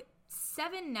there's like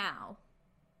 7 now,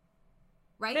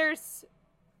 right? There's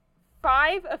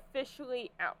 5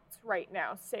 officially out right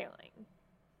now sailing.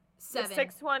 7. The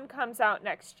 6th one comes out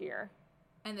next year.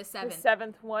 And the The 7th,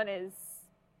 7th one is,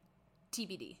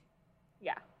 TBD.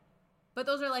 yeah, But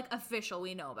those are like official,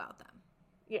 we know about them.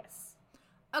 yes.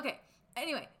 Okay,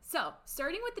 anyway, so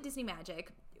starting with the Disney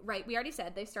Magic, right, we already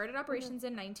said they started operations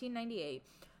in 1998,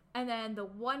 and then the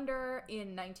Wonder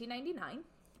in 1999.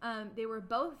 They were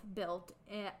both built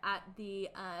at the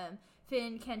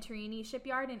Fincantieri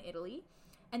shipyard in Italy,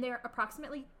 and they're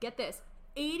approximately, get this,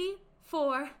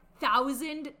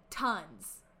 84,000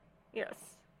 tons.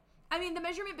 Yes. I mean, the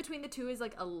measurement between the two is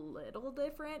like a little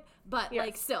different, but Yes.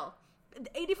 like still,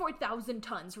 84,000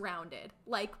 tons rounded.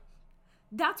 Like,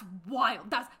 that's wild.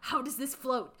 That's, how does this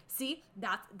float? See,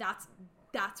 that's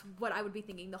what I would be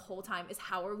thinking the whole time, is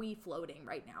how are we floating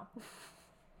right now?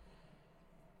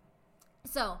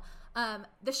 So,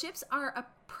 the ships are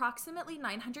approximately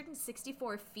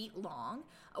 964 feet long,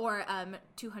 or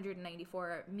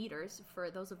 294 meters for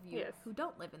those of you Yes. who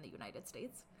don't live in the United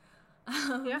States.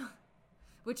 Yeah.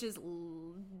 Which is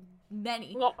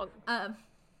many. Long.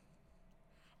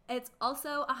 It's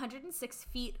also 106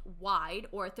 feet wide,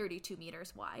 or 32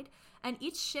 meters wide, and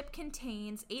each ship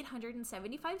contains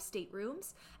 875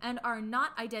 staterooms and are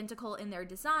not identical in their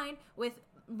design, with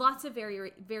lots of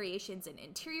variations in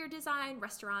interior design,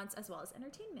 restaurants, as well as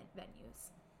entertainment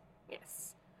venues.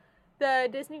 Yes. The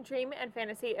Disney Dream and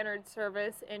Fantasy entered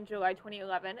service in July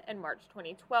 2011 and March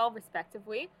 2012,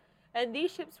 respectively, and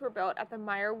these ships were built at the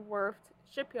Meyer Werft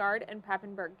shipyard in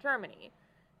Papenburg, Germany.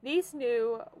 These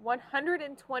new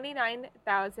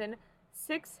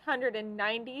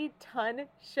 129,690-ton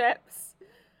ships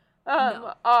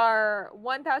are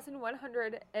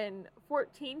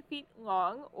 1,114 feet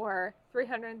long, or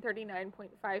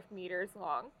 339.5 meters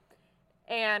long,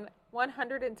 and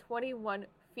 121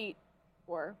 feet,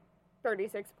 or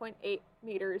 36.8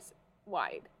 meters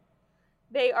wide.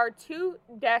 They are 2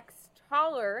 decks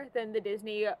taller than the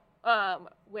Disney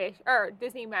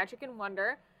Disney Magic and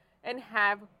Wonder, and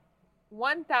have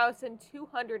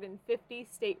 1,250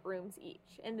 staterooms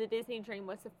each. And the Disney Dream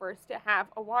was the first to have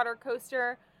a water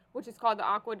coaster, which is called the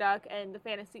Aqueduct, and the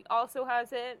Fantasy also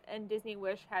has it, and Disney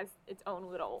Wish has its own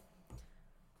little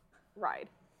ride.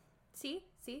 See,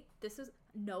 this is,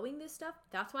 knowing this stuff,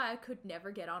 that's why I could never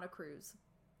get on a cruise.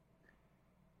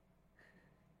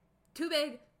 Too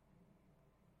big.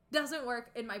 Doesn't work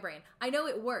in my brain. I know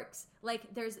it works.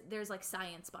 Like, there's like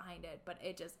science behind it, but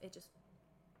it just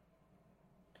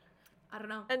I don't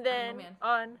know. And I don't then know, man.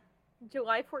 on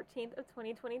July 14th of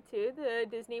 2022, the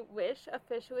Disney Wish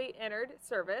officially entered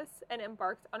service and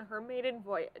embarked on her maiden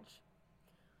voyage,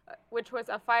 which was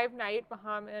a 5-night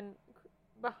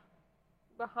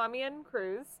Bahamian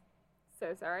cruise.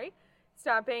 So sorry.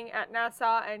 Stopping at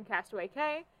Nassau and Castaway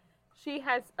Cay. She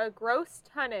has a gross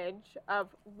tonnage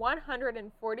of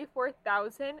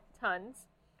 144,000 tons,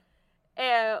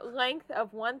 a length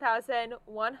of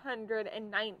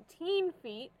 1,119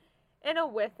 feet, and a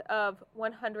width of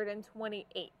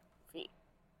 128 feet.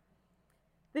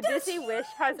 The That's Disney Wish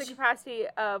has a huge! capacity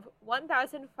of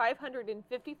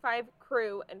 1,555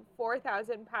 crew and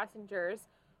 4,000 passengers,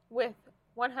 with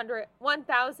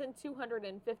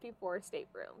 1,254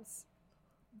 staterooms.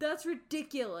 That's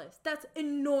ridiculous. That's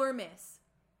enormous.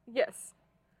 Yes.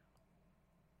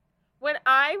 When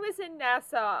I was in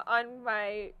Nassau on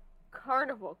my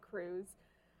Carnival cruise,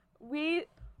 it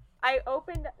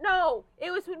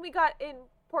was when we got in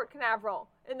Port Canaveral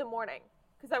in the morning,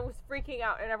 because I was freaking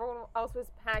out and everyone else was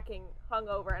packing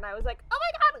hungover, and I was like, oh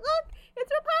my god, look,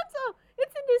 it's Rapunzel,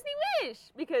 it's a Disney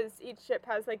Wish, because each ship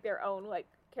has like their own like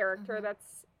character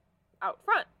that's out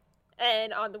front,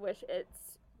 and on the Wish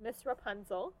it's Miss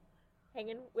Rapunzel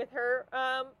hanging with her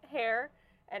hair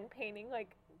and painting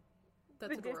like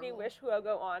That's the Disney adorable. Wish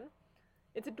logo on.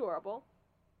 It's adorable.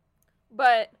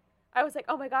 But I was like,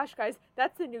 oh my gosh, guys,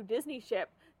 that's the new Disney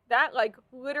ship. That like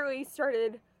literally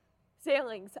started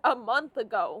sailings a month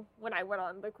ago when I went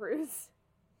on the cruise.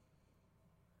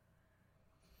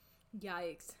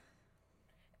 Yikes.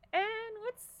 And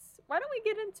why don't we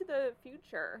get into the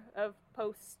future of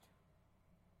post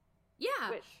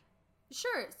Yeah. Wish?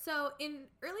 Sure. So in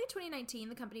early 2019,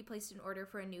 the company placed an order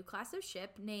for a new class of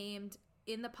ship named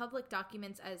in the public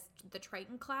documents as the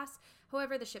Triton class.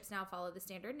 However, the ships now follow the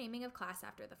standard naming of class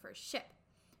after the first ship.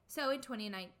 So in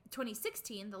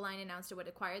 2016, the line announced it would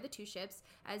acquire the two ships,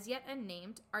 as yet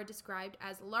unnamed, are described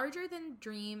as larger than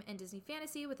Dream and Disney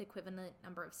Fantasy with equivalent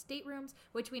number of staterooms,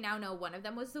 which we now know one of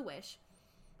them was the Wish.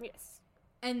 Yes.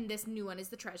 And this new one is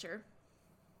the Treasure.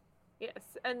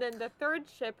 Yes. And then the third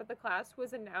ship of the class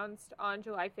was announced on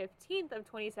July 15th of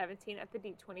 2017 at the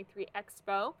D23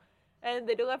 Expo. And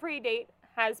the delivery date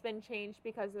has been changed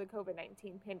because of the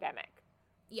COVID-19 pandemic.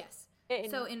 Yes.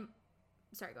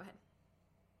 Sorry, go ahead.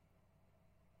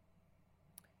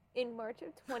 In March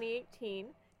of 2018,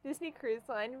 Disney Cruise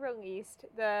Line released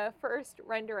the first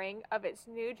rendering of its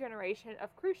new generation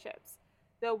of cruise ships.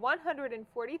 The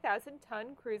 140,000-ton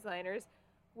cruise liners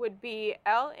would be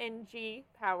LNG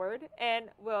powered and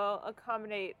will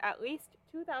accommodate at least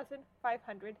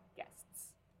 2,500 guests.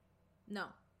 No,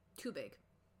 too big.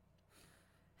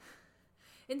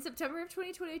 In September of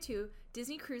 2022,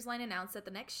 Disney Cruise Line announced that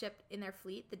the next ship in their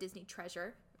fleet, the Disney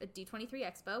Treasure, a D23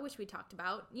 Expo, which we talked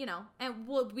about, and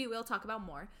we will talk about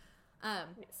more.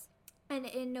 Yes. And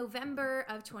in November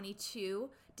of 22,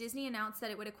 Disney announced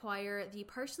that it would acquire the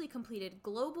partially completed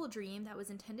Global Dream that was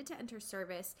intended to enter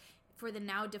service for the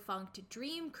now defunct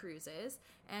Dream Cruises,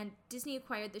 and Disney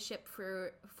acquired the ship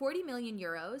for 40 million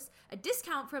euros, a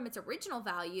discount from its original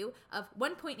value of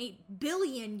 1.8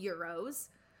 billion euros.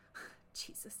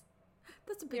 Jesus,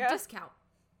 that's a big discount.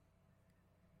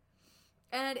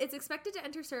 And it's expected to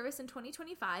enter service in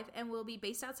 2025 and will be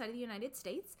based outside of the United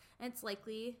States, and it's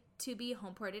likely to be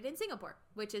home ported in Singapore,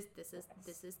 which is this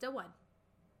is the one.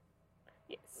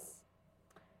 Yes.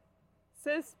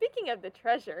 So speaking of the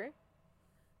Treasure,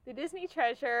 the Disney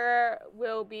Treasure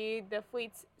will be the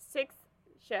fleet's sixth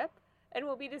ship and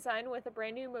will be designed with a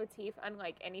brand new motif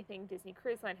unlike anything Disney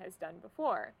Cruise Line has done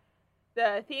before.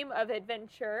 The theme of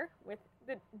adventure with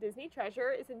the Disney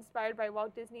Treasure is inspired by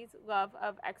Walt Disney's love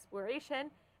of exploration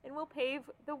and will pave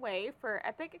the way for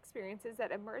epic experiences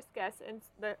that immerse guests in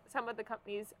some of the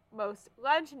company's most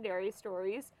legendary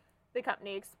stories, the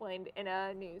company explained in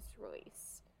a news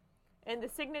release. And the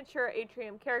signature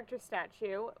atrium character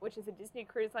statue, which is a Disney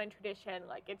Cruise Line tradition,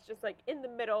 it's just in the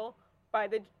middle by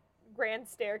the grand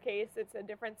staircase. It's a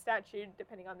different statue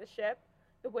depending on the ship.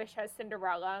 The Wish has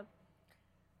Cinderella.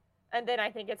 And then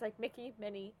I think it's Mickey,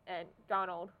 Minnie, and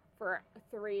Donald for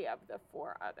 3 of the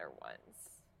 4 other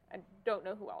ones. I don't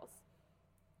know who else.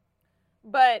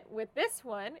 But with this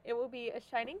one, it will be a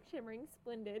shining, shimmering,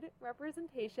 splendid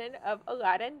representation of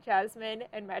Aladdin, Jasmine,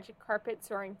 and Magic Carpet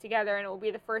soaring together, and it will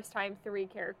be the first time 3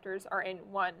 characters are in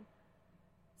one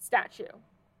statue.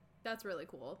 That's really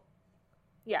cool.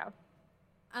 Yeah.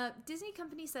 Disney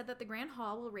Company said that the Grand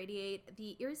Hall will radiate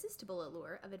the irresistible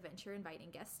allure of adventure, inviting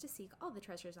guests to seek all the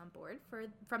treasures on board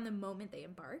from the moment they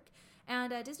embark.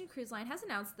 And Disney Cruise Line has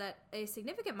announced that a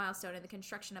significant milestone in the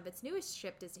construction of its newest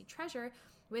ship, Disney Treasure,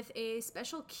 with a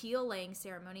special keel-laying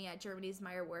ceremony at Germany's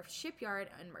Meyer Werft shipyard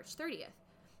on March 30th.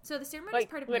 So the ceremony is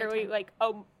part of literally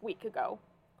a week ago.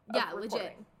 Yeah,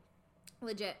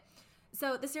 legit.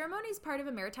 So the ceremony is part of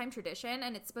a maritime tradition,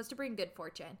 and it's supposed to bring good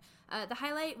fortune. The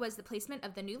highlight was the placement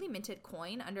of the newly minted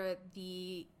coin under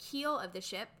the keel of the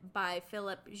ship by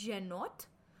Philip Jeannot,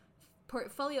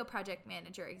 portfolio project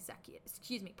management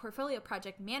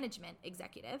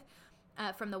executive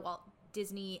from the Walt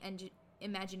Disney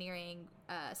Imagineering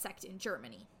sect in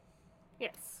Germany.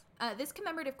 Yes. This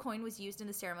commemorative coin was used in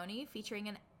the ceremony, featuring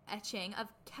an etching of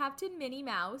Captain Minnie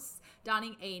Mouse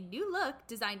donning a new look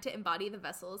designed to embody the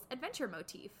vessel's adventure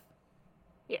motif.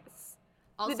 Yes.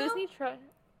 Also, the Disney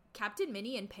Captain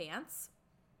Minnie in pants.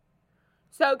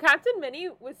 So Captain Minnie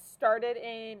was started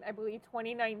in, I believe,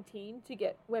 2019 to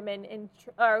get women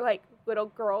or little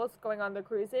girls going on the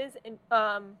cruises, and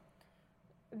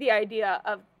the idea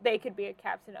of they could be a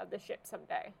captain of the ship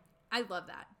someday. I love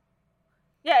that.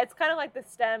 Yeah, it's kind of like the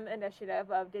STEM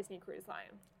initiative of Disney Cruise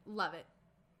Line. Love it.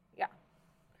 Yeah.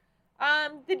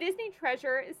 The Disney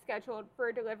Treasure is scheduled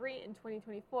for delivery in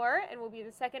 2024 and will be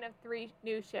the second of 3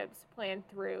 new ships planned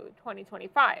through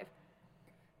 2025.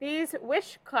 These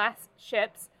Wish-class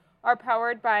ships are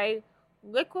powered by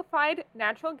liquefied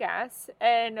natural gas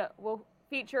and will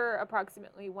feature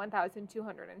approximately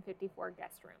 1,254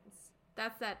 guest rooms.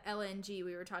 That's that LNG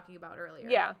we were talking about earlier.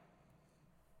 Yeah.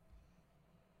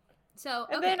 So,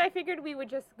 And then I figured we would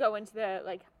just go into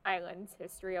the, islands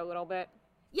history a little bit.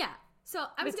 Yeah. So,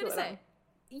 I was going to say,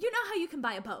 you know how you can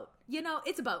buy a boat?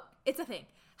 It's a boat. It's a thing.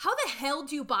 How the hell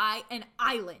do you buy an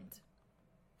island?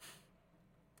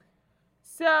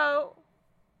 So,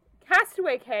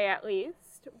 Castaway Cay, at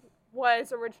least,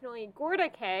 was originally Gorda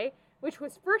Cay, which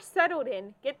was first settled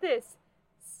in, get this,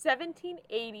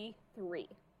 1783.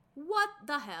 What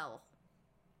the hell?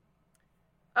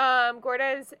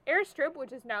 Gorda's airstrip,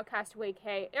 which is now Castaway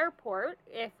Cay Airport,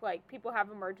 if like people have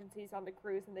emergencies on the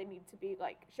cruise and they need to be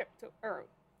like shipped to, or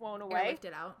flown away,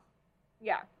 Airlifted out.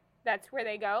 yeah, that's where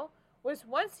they go, was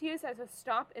once used as a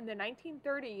stop in the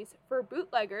 1930s for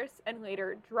bootleggers and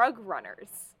later drug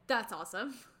runners. That's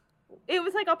awesome. It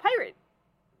was like a pirate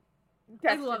I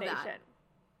destination. love that.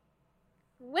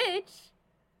 Which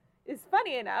is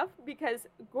funny enough because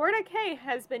Gorda Cay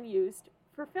has been used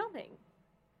for filming.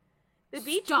 The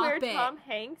beach Stop where it. Tom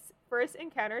Hanks first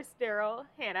encounters Daryl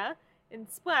Hannah in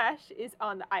Splash is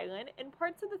on the island, and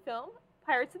parts of the film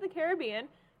Pirates of the Caribbean,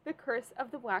 The Curse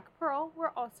of the Black Pearl,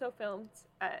 were also filmed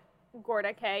at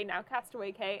Gorda Cay, now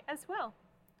Castaway Cay, as well.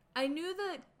 I knew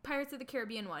the Pirates of the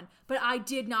Caribbean one, but I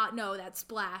did not know that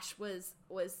Splash was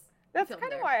That's filmed kind of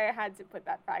there. why I had to put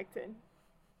that fact in.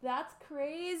 That's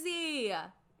crazy.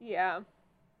 Yeah.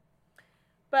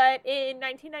 But in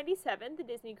 1997, the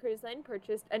Disney Cruise Line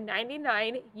purchased a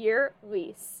 99-year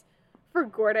lease for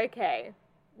Gorda Cay.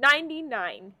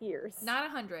 99 years. Not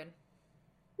 100.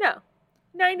 No.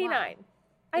 99. Why?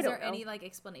 I Is don't there know. any like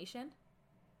explanation?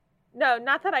 No,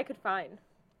 not that I could find.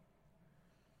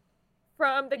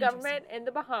 From the Interesting. government in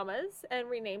the Bahamas, and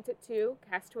renamed it to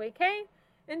Castaway Cay,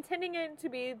 intending it to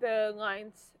be the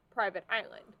line's private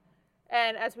island.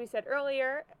 And as we said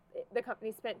earlier, the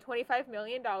company spent $25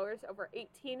 million over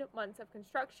 18 months of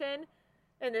construction,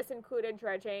 and this included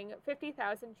dredging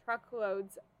 50,000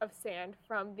 truckloads of sand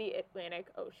from the Atlantic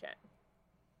Ocean.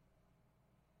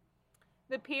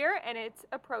 The pier and its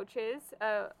approaches,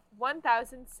 a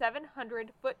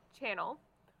 1,700-foot channel,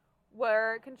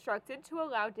 were constructed to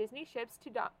allow Disney ships to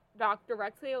dock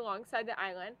directly alongside the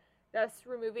island, thus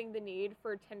removing the need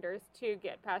for tenders to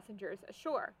get passengers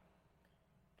ashore.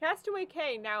 Castaway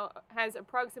Cay now has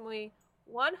approximately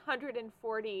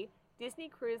 140 Disney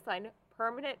Cruise Line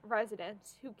permanent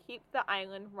residents who keep the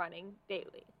island running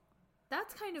daily.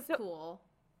 That's kind of So- cool.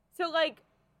 So, like,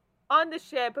 on the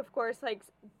ship, of course, like,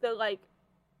 the, like,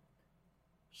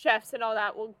 chefs and all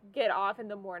that will get off in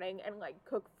the morning and, like,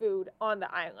 cook food on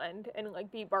the island and,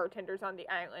 like, be bartenders on the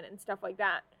island and stuff like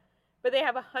that. But they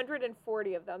have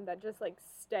 140 of them that just, like,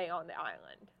 stay on the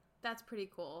island. That's pretty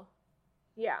cool.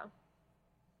 Yeah.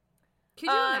 Could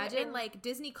you imagine, and- like,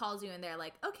 Disney calls you and they're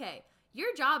like, okay,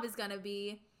 your job is gonna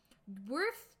be,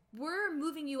 we're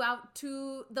moving you out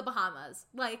to the Bahamas.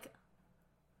 Like,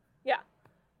 Yeah.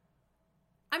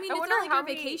 I mean, I it's wonder not like how you're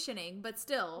many- vacationing, but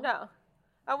still. No.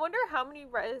 I wonder how many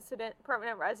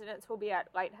permanent residents will be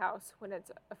at Lighthouse when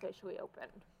it's officially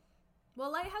opened.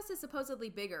 Well, Lighthouse is supposedly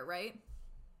bigger, right?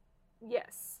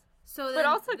 Yes. So But then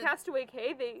also the- Castaway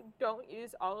Cay, they don't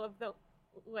use all of the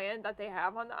land that they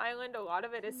have on the island. A lot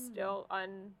of it is still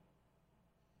untouched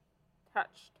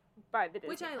by the Disney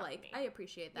which I company. like. I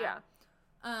appreciate that.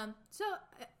 Yeah. So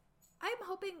I'm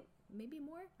hoping maybe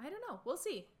more. I don't know. We'll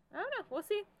see. I don't know. We'll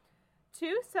see.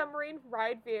 2 submarine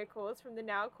ride vehicles from the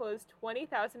now closed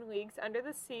 20,000 Leagues Under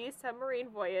the Sea submarine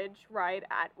voyage ride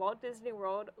at Walt Disney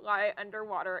World lie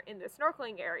underwater in the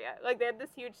snorkeling area. Like, they have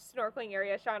this huge snorkeling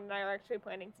area. Sean and I are actually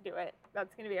planning to do it.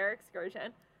 That's going to be our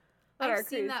excursion. on our I've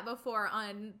seen cruise. that before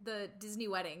on the Disney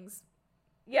weddings.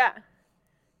 Yeah.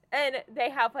 And they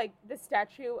have, like, the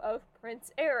statue of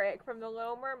Prince Eric from The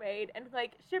Little Mermaid and,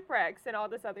 like, shipwrecks and all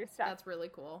this other stuff. That's really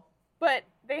cool. But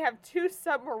they have 2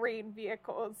 submarine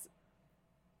vehicles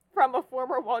from a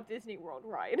former Walt Disney World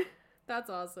ride. That's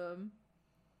awesome.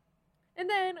 And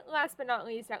then, last but not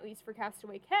least, at least for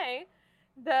Castaway Cay,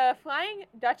 the Flying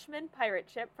Dutchman pirate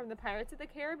ship from the Pirates of the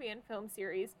Caribbean film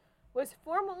series was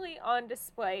formerly on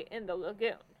display in the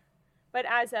lagoon. But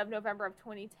as of November of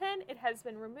 2010, it has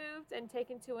been removed and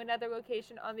taken to another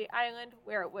location on the island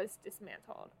where it was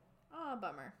dismantled. Oh,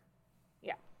 bummer.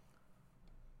 Yeah.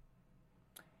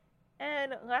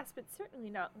 And last but certainly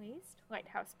not least,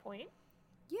 Lighthouse Point.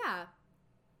 Yeah.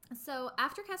 So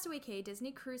after Castaway Cay,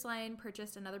 Disney Cruise Line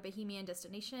purchased another Bahamian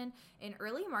destination in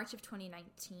early March of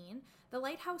 2019, the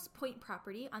Lighthouse Point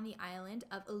property on the island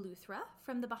of Eleuthera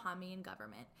from the Bahamian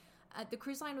government. The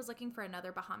cruise line was looking for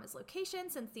another Bahamas location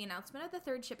since the announcement of the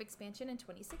third ship expansion in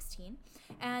 2016,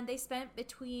 and they spent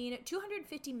between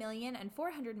 $250 million and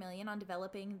 $400 million on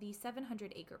developing the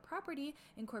 700-acre property,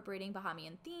 incorporating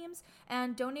Bahamian themes,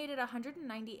 and donated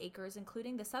 190 acres,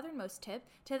 including the southernmost tip,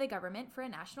 to the government for a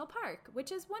national park,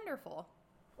 which is wonderful.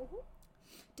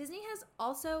 Disney has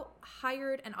also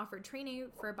hired and offered training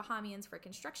for Bahamians for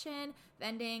construction,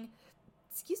 vending,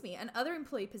 and other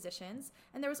employee positions.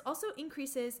 And there was also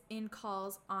increases in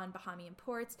calls on Bahamian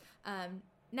ports.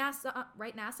 Nassau,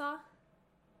 right? Nassau?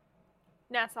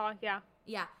 Nassau, yeah.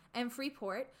 Yeah. And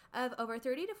Freeport of over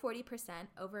 30 to 40%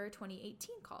 over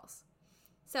 2018 calls.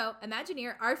 So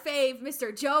Imagineer, our fave,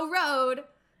 Mr. Joe Road,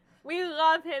 We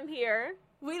love him here.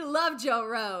 We love Joe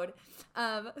Rohde,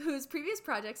 whose previous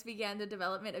projects began the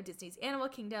development of Disney's Animal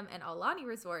Kingdom and Aulani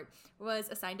Resort, was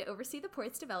assigned to oversee the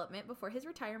port's development before his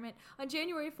retirement on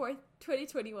January 4th,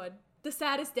 2021. The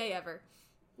saddest day ever.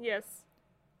 Yes.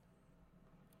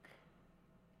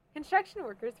 Construction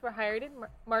workers were hired in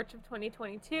March of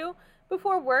 2022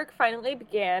 before work finally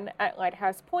began at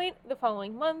Lighthouse Point the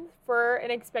following month for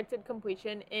an expected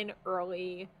completion in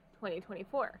early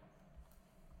 2024.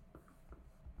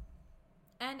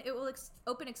 And it will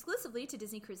open exclusively to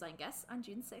Disney Cruise Line guests on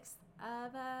June 6th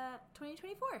of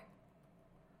 2024.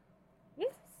 Yes.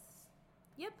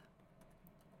 Yep.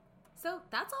 So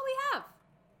that's all we have.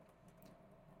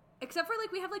 Except for,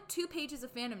 we have, 2 pages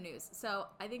of fandom news. So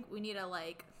I think we need to,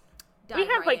 dive We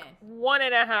have, right in.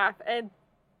 1.5, and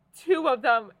 2 of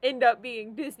them end up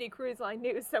being Disney Cruise Line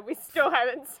news that we still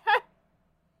haven't said.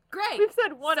 Great. We've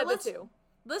said one So of the 2.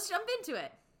 Let's jump into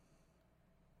it.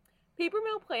 Paper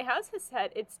Mill Playhouse has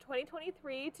had its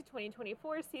 2023 to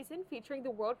 2024 season featuring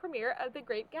the world premiere of The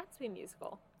Great Gatsby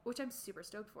musical. Which I'm super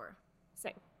stoked for.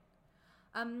 Same.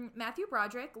 Matthew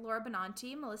Broderick, Laura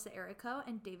Benanti, Melissa Errico,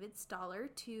 and David Stoller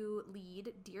to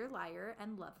lead Dear Liar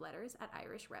and Love Letters at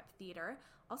Irish Rep Theater.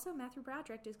 Also, Matthew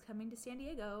Broderick is coming to San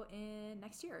Diego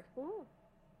next year. Ooh.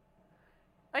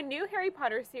 A new Harry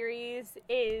Potter series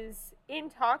is in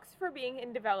talks for being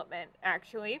in development,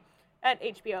 actually, at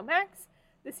HBO Max.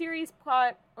 The series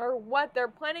plot, or what they're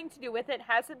planning to do with it,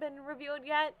 hasn't been revealed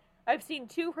yet. I've seen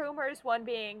 2 rumors, one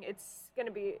being it's going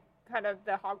to be kind of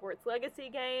the Hogwarts Legacy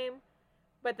game,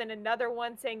 but then another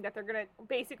one saying that they're going to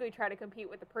basically try to compete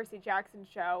with the Percy Jackson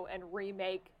show and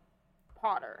remake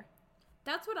Potter.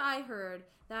 That's what I heard.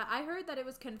 I heard that it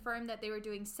was confirmed that they were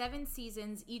doing 7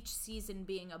 seasons, each season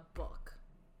being a book.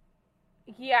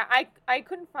 Yeah, I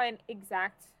couldn't find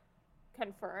exact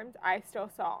confirmed. I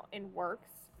still saw in works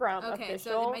from Okay,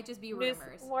 official so it might just be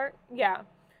rumors. Yeah.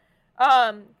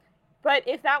 But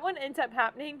if that one ends up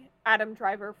happening, Adam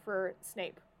Driver for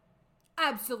Snape.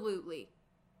 Absolutely.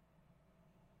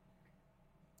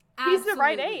 He's the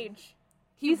right Absolutely. age.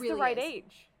 He He's really the right is.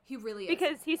 age. He really is.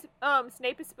 Because he's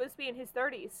Snape is supposed to be in his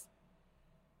 30s.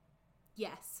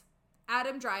 Yes.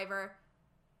 Adam Driver.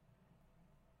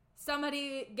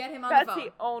 Somebody get him on That's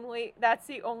the phone. That's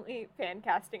the only fan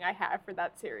casting I have for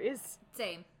that series.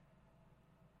 Same.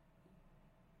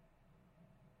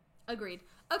 Agreed.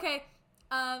 Okay.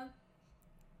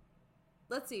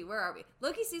 Let's see. Where are we?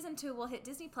 Loki season 2 will hit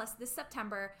Disney Plus this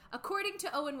September, according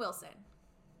to Owen Wilson.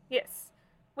 Yes.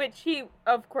 Which he,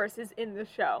 of course, is in the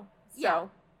show.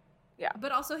 So, yeah.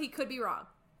 But also, he could be wrong.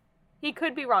 He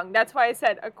could be wrong. That's why I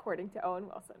said according to Owen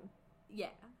Wilson. Yeah.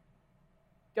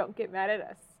 Don't get mad at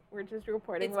us. We're just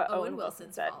reporting It's what Owen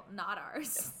Wilson's said. fault, not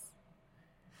ours.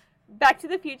 Back to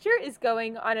the Future is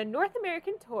going on a North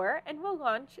American tour and will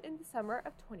launch in the summer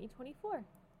of 2024.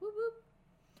 Whoop whoop.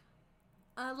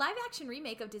 A live-action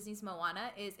remake of Disney's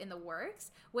Moana is in the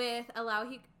works, with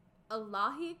Elahi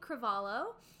Cravalho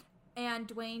and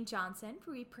Dwayne Johnson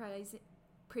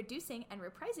producing and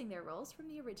reprising their roles from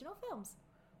the original films.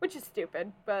 Which is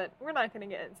stupid, but we're not going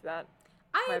to get into that.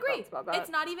 I My agree. thoughts about that. It's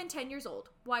not even 10 years old.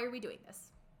 Why are we doing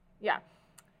this? Yeah.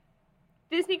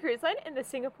 Disney Cruise Line and the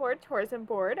Singapore Tourism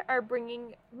Board are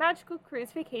bringing magical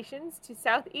cruise vacations to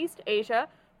Southeast Asia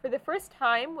for the first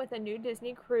time with a new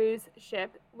Disney cruise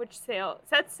ship, which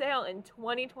sets sail in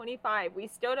 2025. We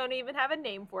still don't even have a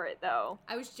name for it, though.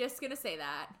 I was just going to say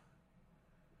that.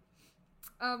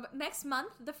 Next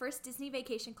month, the first Disney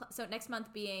Vacation Club, so next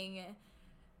month being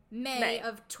May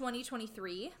of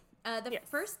 2023, the Yes.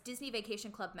 first Disney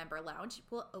Vacation Club member lounge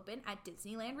will open at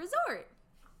Disneyland Resort.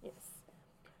 Yes.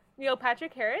 Neil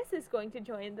Patrick Harris is going to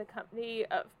join the company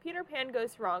of Peter Pan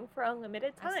Goes Wrong for a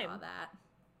limited time. I saw that.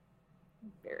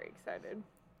 Very excited.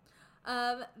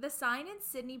 The Sign in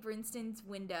Sydney Brinston's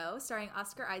Window, starring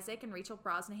Oscar Isaac and Rachel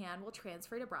Brosnahan, will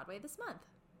transfer to Broadway this month.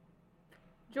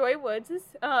 Joy Woods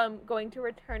is going to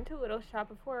return to Little Shop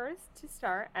of Horrors to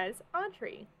star as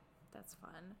Audrey. That's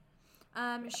fun.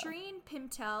 Shireen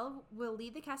Pimptel will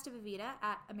lead the cast of Evita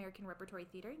at American Repertory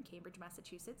Theater in Cambridge,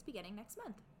 Massachusetts, beginning next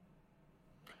month.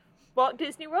 Walt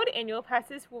Disney World annual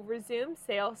passes will resume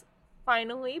sales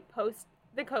finally post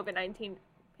the COVID-19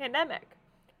 pandemic.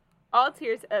 All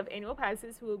tiers of annual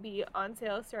passes will be on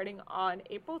sale starting on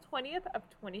April 20th of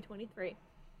 2023.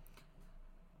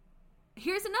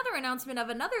 Here's another announcement of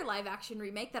another live-action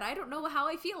remake that I don't know how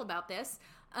I feel about this.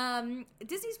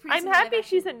 Disney's producing I'm happy live-action-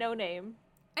 she's a no-name.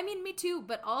 I mean, me too,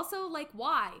 but also,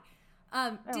 why?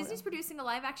 Disney's know. producing a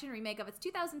live-action remake of its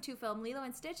 2002 film Lilo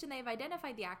and Stitch, and they have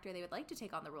identified the actor they would like to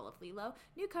take on the role of Lilo,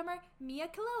 newcomer Mia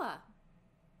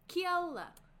Keola.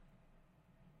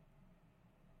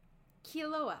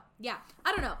 Kiloa. Yeah.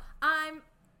 I don't know.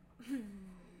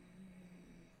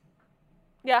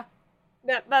 Yeah.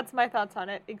 That's my thoughts on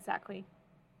it. Exactly.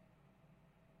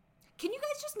 Can you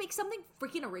guys just make something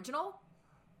freaking original?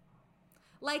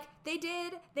 Like they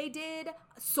did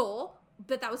Soul,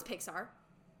 but that was Pixar.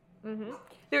 Mm-hmm.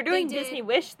 They're doing They did- Disney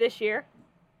Wish this year.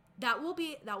 That will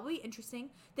be interesting.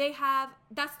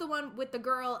 That's the one with the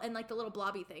girl and like the little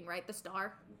blobby thing, right? The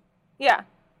star. Yeah.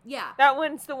 Yeah. That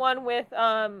one's the one with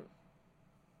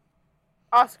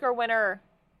Oscar winner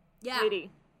Yeah.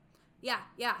 lady. Yeah.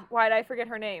 Yeah. Why did I forget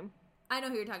her name? I know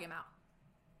who you're talking about.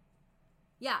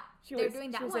 Yeah. She They're was,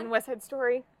 doing that she was one. in West Side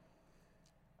Story.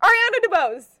 Ariana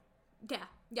DeBose. Yeah.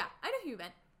 Yeah. I know who you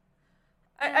meant.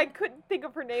 I couldn't think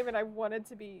of her name and I wanted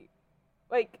to be,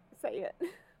 like, say it.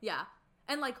 Yeah.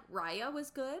 And like Raya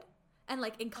was good. And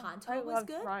like Encanto I was loved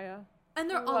good. Raya. And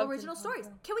they're I all loved original Encanto. stories.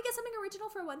 Can we get something original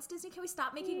for once, Disney? Can we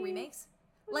stop making remakes?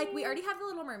 Like, we already have The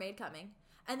Little Mermaid coming.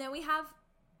 And then we have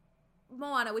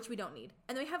Moana, which we don't need.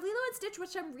 And then we have Lilo and Stitch,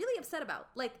 which I'm really upset about.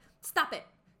 Like, stop it.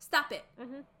 Stop it.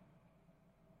 Mm-hmm.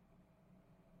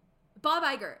 Bob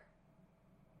Iger.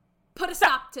 Put a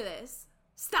stop to this.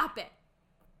 Stop it.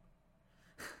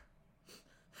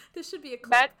 This should be a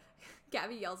clip. Matt-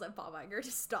 Gabby yells at Bob Iger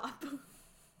to stop.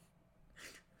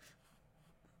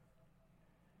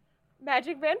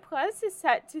 Magic Band Plus is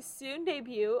set to soon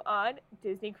debut on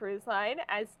Disney Cruise Line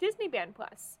as Disney Band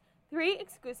Plus. 3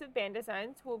 exclusive band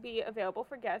designs will be available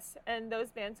for guests, and those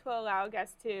bands will allow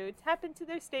guests to tap into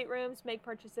their staterooms, make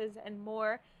purchases, and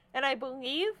more. And I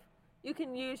believe you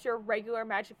can use your regular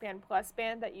Magic Band Plus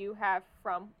band that you have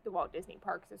from the Walt Disney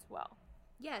Parks as well.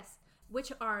 Yes,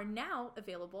 which are now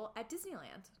available at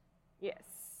Disneyland. Yes.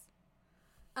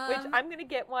 Which Um, I'm gonna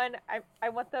get one. I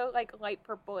want the like light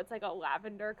purple. It's like a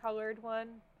lavender colored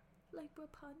one. like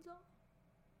Rapunzel.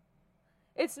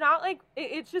 It's not like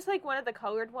it's just like one of the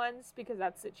colored ones because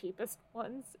that's the cheapest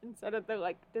ones instead of the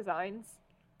like designs.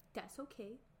 That's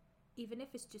okay. Even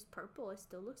if it's just purple, it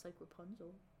still looks like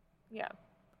Rapunzel. Yeah.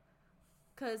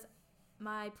 Because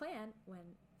my plan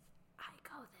when I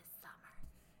go this summer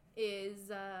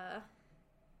is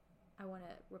I want to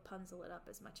Rapunzel it up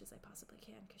as much as I possibly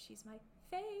can because she's my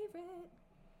favorite.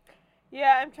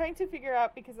 Yeah, I'm trying to figure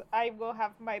out because I will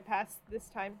have my pass this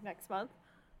time next month.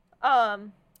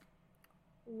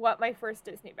 What my first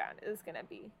Disney band is gonna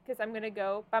be because I'm gonna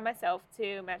go by myself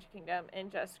to Magic Kingdom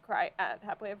and just cry at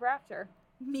Happily Ever After.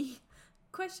 Me.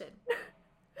 Question.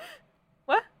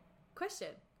 What? Question.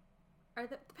 Are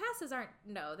the passes aren't?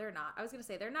 No, they're not. I was gonna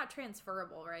say they're not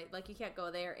transferable, right? Like you can't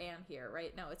go there and here,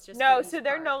 right? No, it's just No, for so each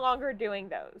they're park. no longer doing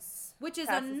those. Which is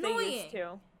passes they annoying. used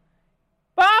to.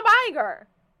 Bob Iger,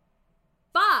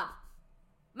 Bob,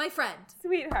 my friend,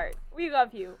 sweetheart, we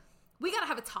love you. we gotta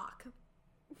have a talk.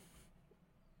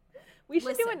 We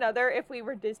should do Listen. another if we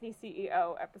were Disney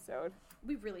CEO episode.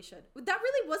 We really should. That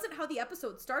really wasn't how the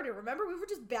episode started. Remember, we were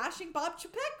just bashing Bob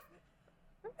Chapek,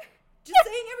 just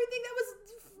saying everything that was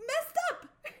messed up.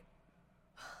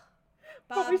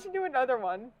 But Bob, we should do another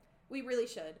one. we really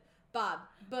should. Bob,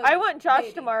 but I want Josh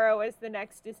baby, tomorrow as the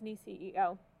next Disney E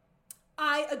CEO.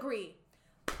 I agree.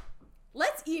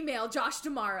 Let's email Josh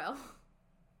tomorrow.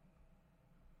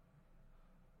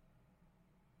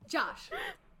 Josh,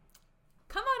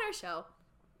 come on our show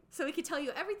so we can tell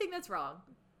you everything that's wrong.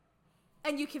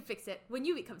 And you can fix it when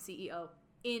you become CEO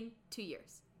in 2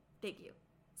 years. Thank you.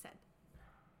 Send.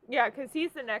 Yeah, because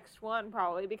he's the next one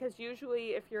probably. Because usually,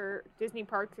 if your Disney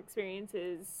Parks experience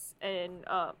is an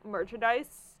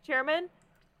merchandise chairman,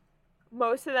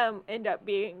 most of them end up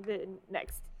being the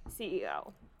next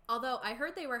CEO. Although I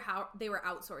heard they were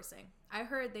outsourcing. I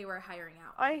heard they were hiring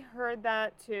out. I heard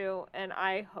that too, and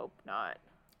I hope not.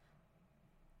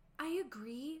 I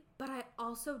agree, but I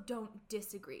also don't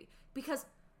disagree because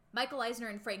Michael Eisner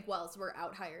and Frank Wells were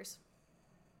out hires.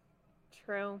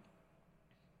 True.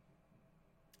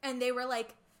 And they were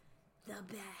like the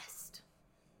best.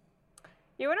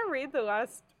 You want to read the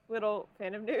last little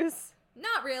fandom news?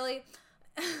 Not really.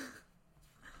 Is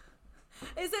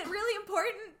it really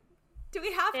important? Do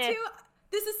we have to?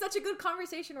 This is such a good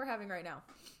conversation we're having right now.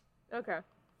 Okay.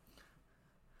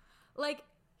 Like,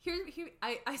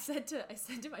 I said to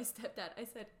my stepdad, I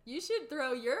said, you should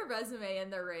throw your resume in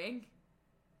the ring.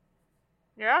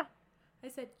 Yeah. I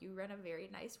said, you run a very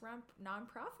nice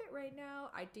nonprofit right now.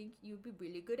 I think you'd be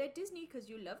really good at Disney because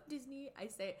you love Disney. I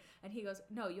say, and he goes,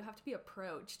 no, you have to be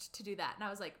approached to do that. And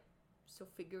I was like, so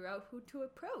figure out who to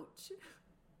approach.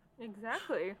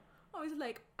 Exactly. I was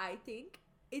like, I think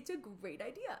it's a great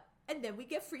idea. And then we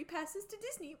get free passes to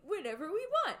Disney whenever we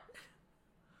want.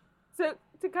 So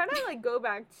to kind of like go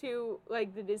back to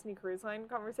like the Disney Cruise Line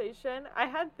conversation, I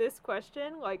had this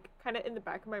question like kind of in the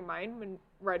back of my mind when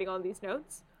writing all these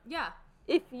notes. Yeah.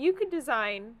 If you could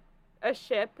design a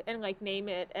ship and like name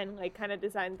it and like kind of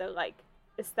design the like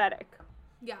aesthetic,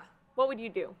 Yeah. what would you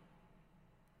do?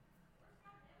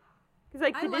 Because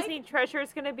like I the like- Disney Treasure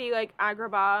is gonna be like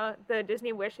Agrabah, the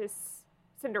Disney Wish is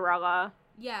Cinderella.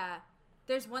 Yeah.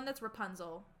 There's one that's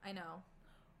Rapunzel. I know.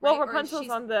 Well, Right? Or Rapunzel's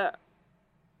she's- on the.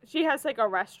 She has like a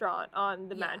restaurant on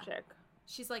the Yeah. Magic.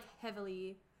 She's like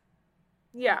heavily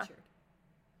Yeah. featured.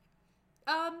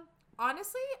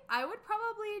 Honestly, I would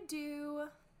probably do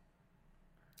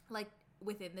like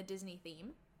within the Disney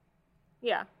theme.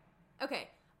 Yeah. Okay.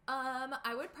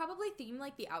 I would probably theme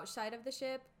like the outside of the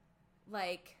ship.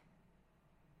 Like,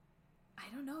 I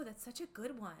don't know. That's such a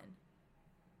good one.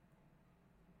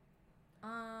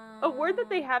 A word that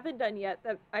they haven't done yet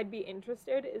that I'd be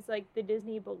interested is like the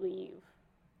Disney Believe.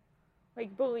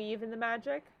 Like believe in the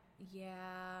magic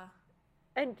Yeah.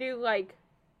 and do like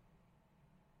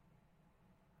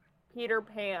Peter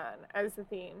Pan as the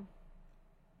theme.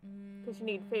 Because you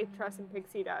need faith, trust, and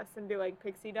pixie dust and do like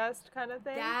pixie dust kind of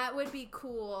thing. That would be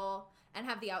cool. And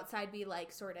have the outside be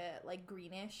like sort of like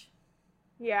greenish.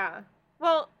 Yeah.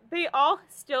 Well, they all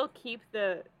still keep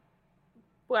the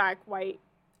black, white,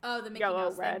 Oh, the Mickey Yellow,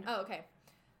 Mouse red. thing. Oh, okay.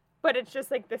 but it's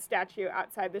just like the statue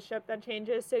outside the ship that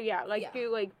changes. So yeah, like Yeah.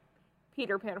 do like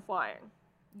Peter Pan flying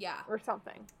Yeah. or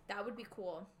something. That would be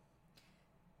cool.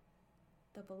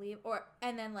 The believe or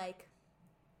and then like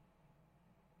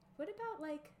what about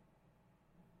like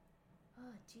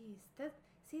oh geez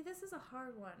this is a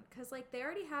hard one because like they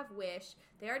already have wish,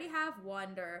 they already have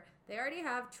wonder, they already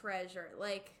have treasure.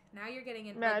 Like now you're getting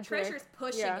in like Magic, treasure's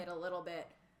pushing yeah. it a little bit.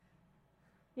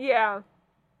 Yeah.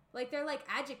 Like they're like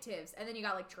adjectives and then you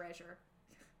got like treasure.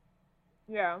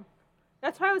 Yeah.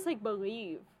 That's why I was like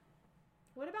believe.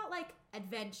 What about like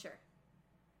adventure?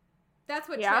 That's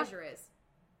what Yeah. treasure is.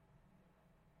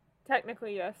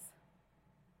 Technically, yes.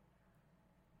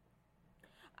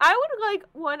 I would like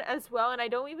one as well, and I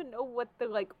don't even know what the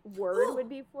like word Ooh, would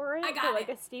be for it. I got but, like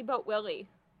it. a Steamboat Willie.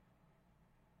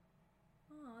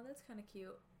 Oh, that's kind of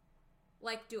cute.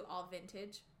 Like do all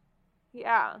vintage.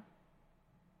 Yeah.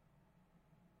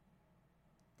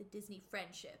 The Disney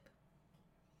friendship.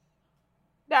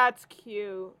 That's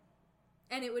cute.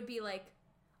 And it would be like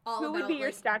all Who about would be your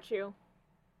like, statue?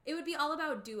 it would be all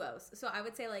about duos. So I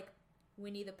would say like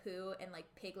Winnie the Pooh and like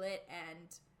Piglet and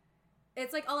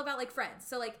it's like all about like friends.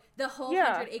 So like the whole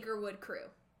Yeah. 100 Acre Wood crew.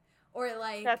 Or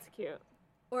like That's cute.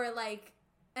 or like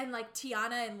and like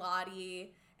Tiana and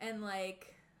Lottie and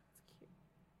like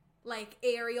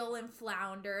Ariel and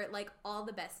Flounder, like all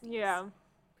the besties. Yeah.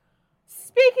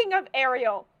 Speaking of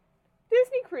Ariel,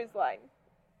 Disney Cruise Line,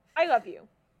 I love you.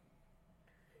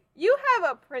 You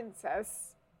have a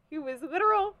princess who is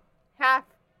literal half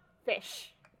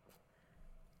fish.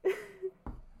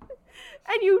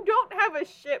 And you don't have a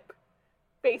ship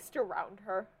based around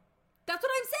her. That's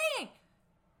what I'm saying.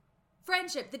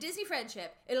 Friendship, the Disney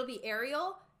friendship. It'll be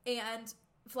Ariel and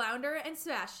Flounder and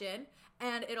Sebastian,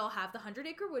 and it'll have the 100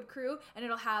 Acre Wood crew, and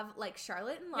it'll have like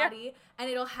Charlotte and Yeah. Lottie, and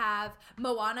it'll have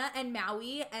Moana and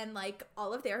Maui and like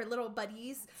all of their little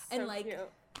buddies, and So like cute.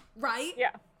 right?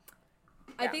 Yeah.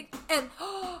 I Yeah. think and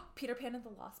Peter Pan and the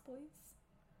Lost Boys.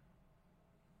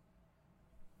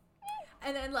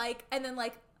 And then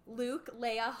like Luke,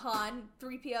 Leia, Han,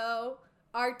 3PO,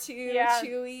 R2, Yeah.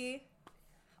 Chewie.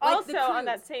 Also, on cruise.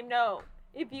 that same note,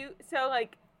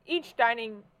 like each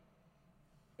dining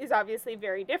is obviously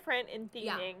very different in theming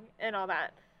Yeah. and all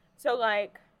that. So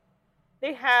like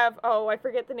they have I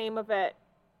forget the name of it.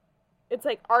 It's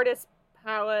like artist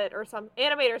palette or some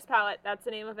animator's palette, that's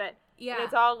the name of it. Yeah. And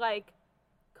it's all like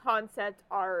concept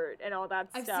art and all that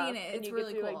I've stuff. seen it. And It's you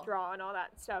really get to cool. like draw and all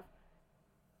that stuff.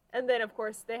 And then of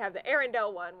course they have the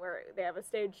Arendelle one where they have a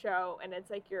stage show and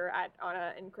it's like you're at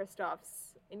Anna and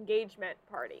Kristoff's engagement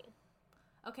party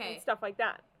Okay. and stuff like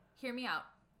that. Hear me out.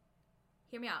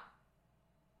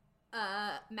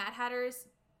 Mad Hatter's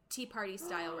Tea Party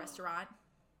style restaurant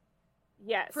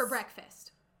Yes. for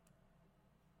breakfast.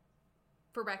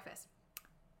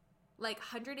 Like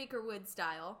 100 Acre Wood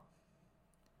style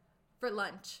for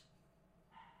lunch.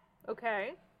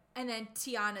 Okay. And then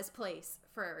Tiana's Place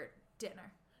for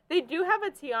dinner. They do have a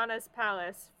Tiana's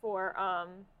Palace for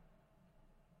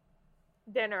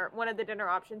dinner, one of the dinner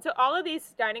options. So all of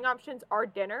these dining options are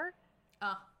dinner.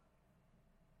 Oh.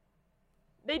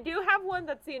 They do have one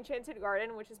that's the Enchanted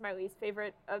Garden, which is my least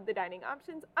favorite of the dining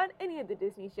options on any of the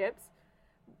Disney ships.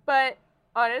 But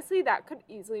honestly, that could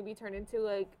easily be turned into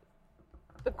like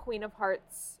the Queen of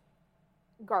Hearts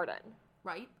garden.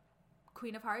 Right?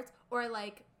 Queen of Hearts. Or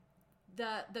like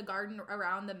the garden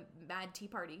around the Mad Tea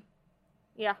Party.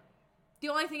 Yeah. The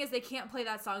only thing is they can't play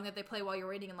that song that they play while you're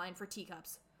waiting in line for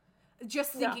teacups.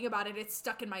 Just thinking about it, it's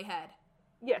stuck in my head.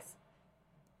 Yes.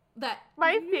 That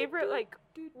my favorite like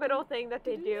little thing that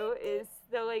they do is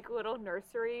the like little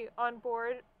nursery on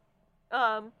board.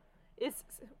 It's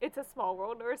a Small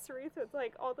World nursery, so it's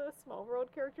like all those Small World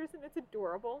characters, and it's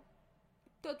adorable.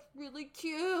 That's really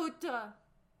cute.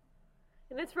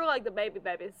 And it's for like the babies.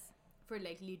 For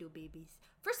like little babies.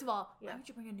 First of all, why would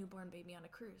you bring a newborn baby on a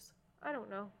cruise? I don't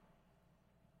know.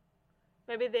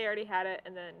 Maybe they already had it,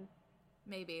 and then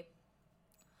maybe.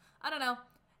 I don't know.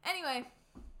 Anyway.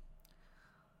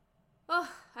 Oh,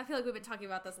 I feel like we've been talking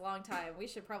about this a long time. We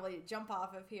should probably jump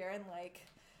off of here and like,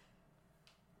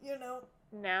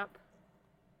 nap.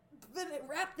 Then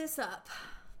wrap this up.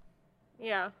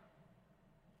 Yeah.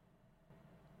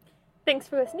 Thanks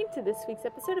for listening to this week's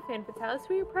episode of Fan Fatales.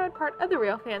 We are a proud part of the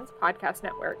Real Fans Podcast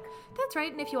Network. That's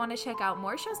right, and if you want to check out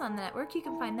more shows on the network, you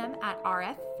can find them at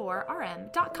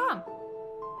rf4rm.com.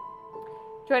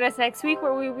 Join us next week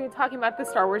where we'll be talking about the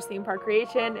Star Wars theme park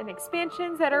creation and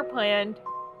expansions that are planned.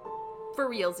 For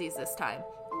realsies this time.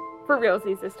 For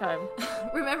realsies this time.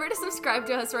 Remember to subscribe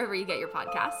to us wherever you get your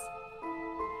podcasts.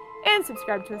 And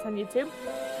subscribe to us on YouTube.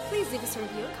 Please leave us a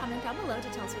review and comment down below to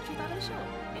tell us what you thought of the show.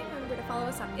 And remember to follow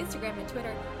us on Instagram and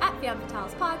Twitter at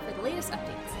FanFatalesPod for the latest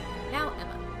updates. Now,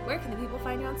 Emma, where can the people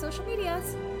find you on social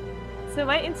medias? So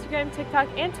my Instagram, TikTok,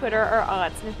 and Twitter are all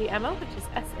at Snippy Emma, which is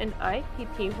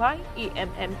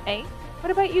SNIPPYEMMA.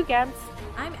 What about you, Gabs?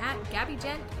 I'm at Gabby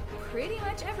Gent, pretty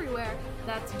much everywhere.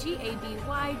 That's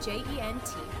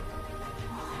GABYJENT.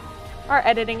 Our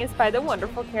editing is by the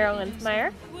wonderful Carol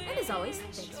Linsmeyer. And as always,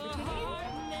 thanks for tuning in.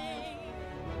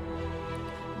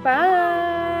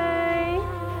 Bye!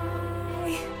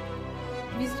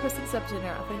 Music was accepted in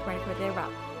our opening for their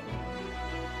route.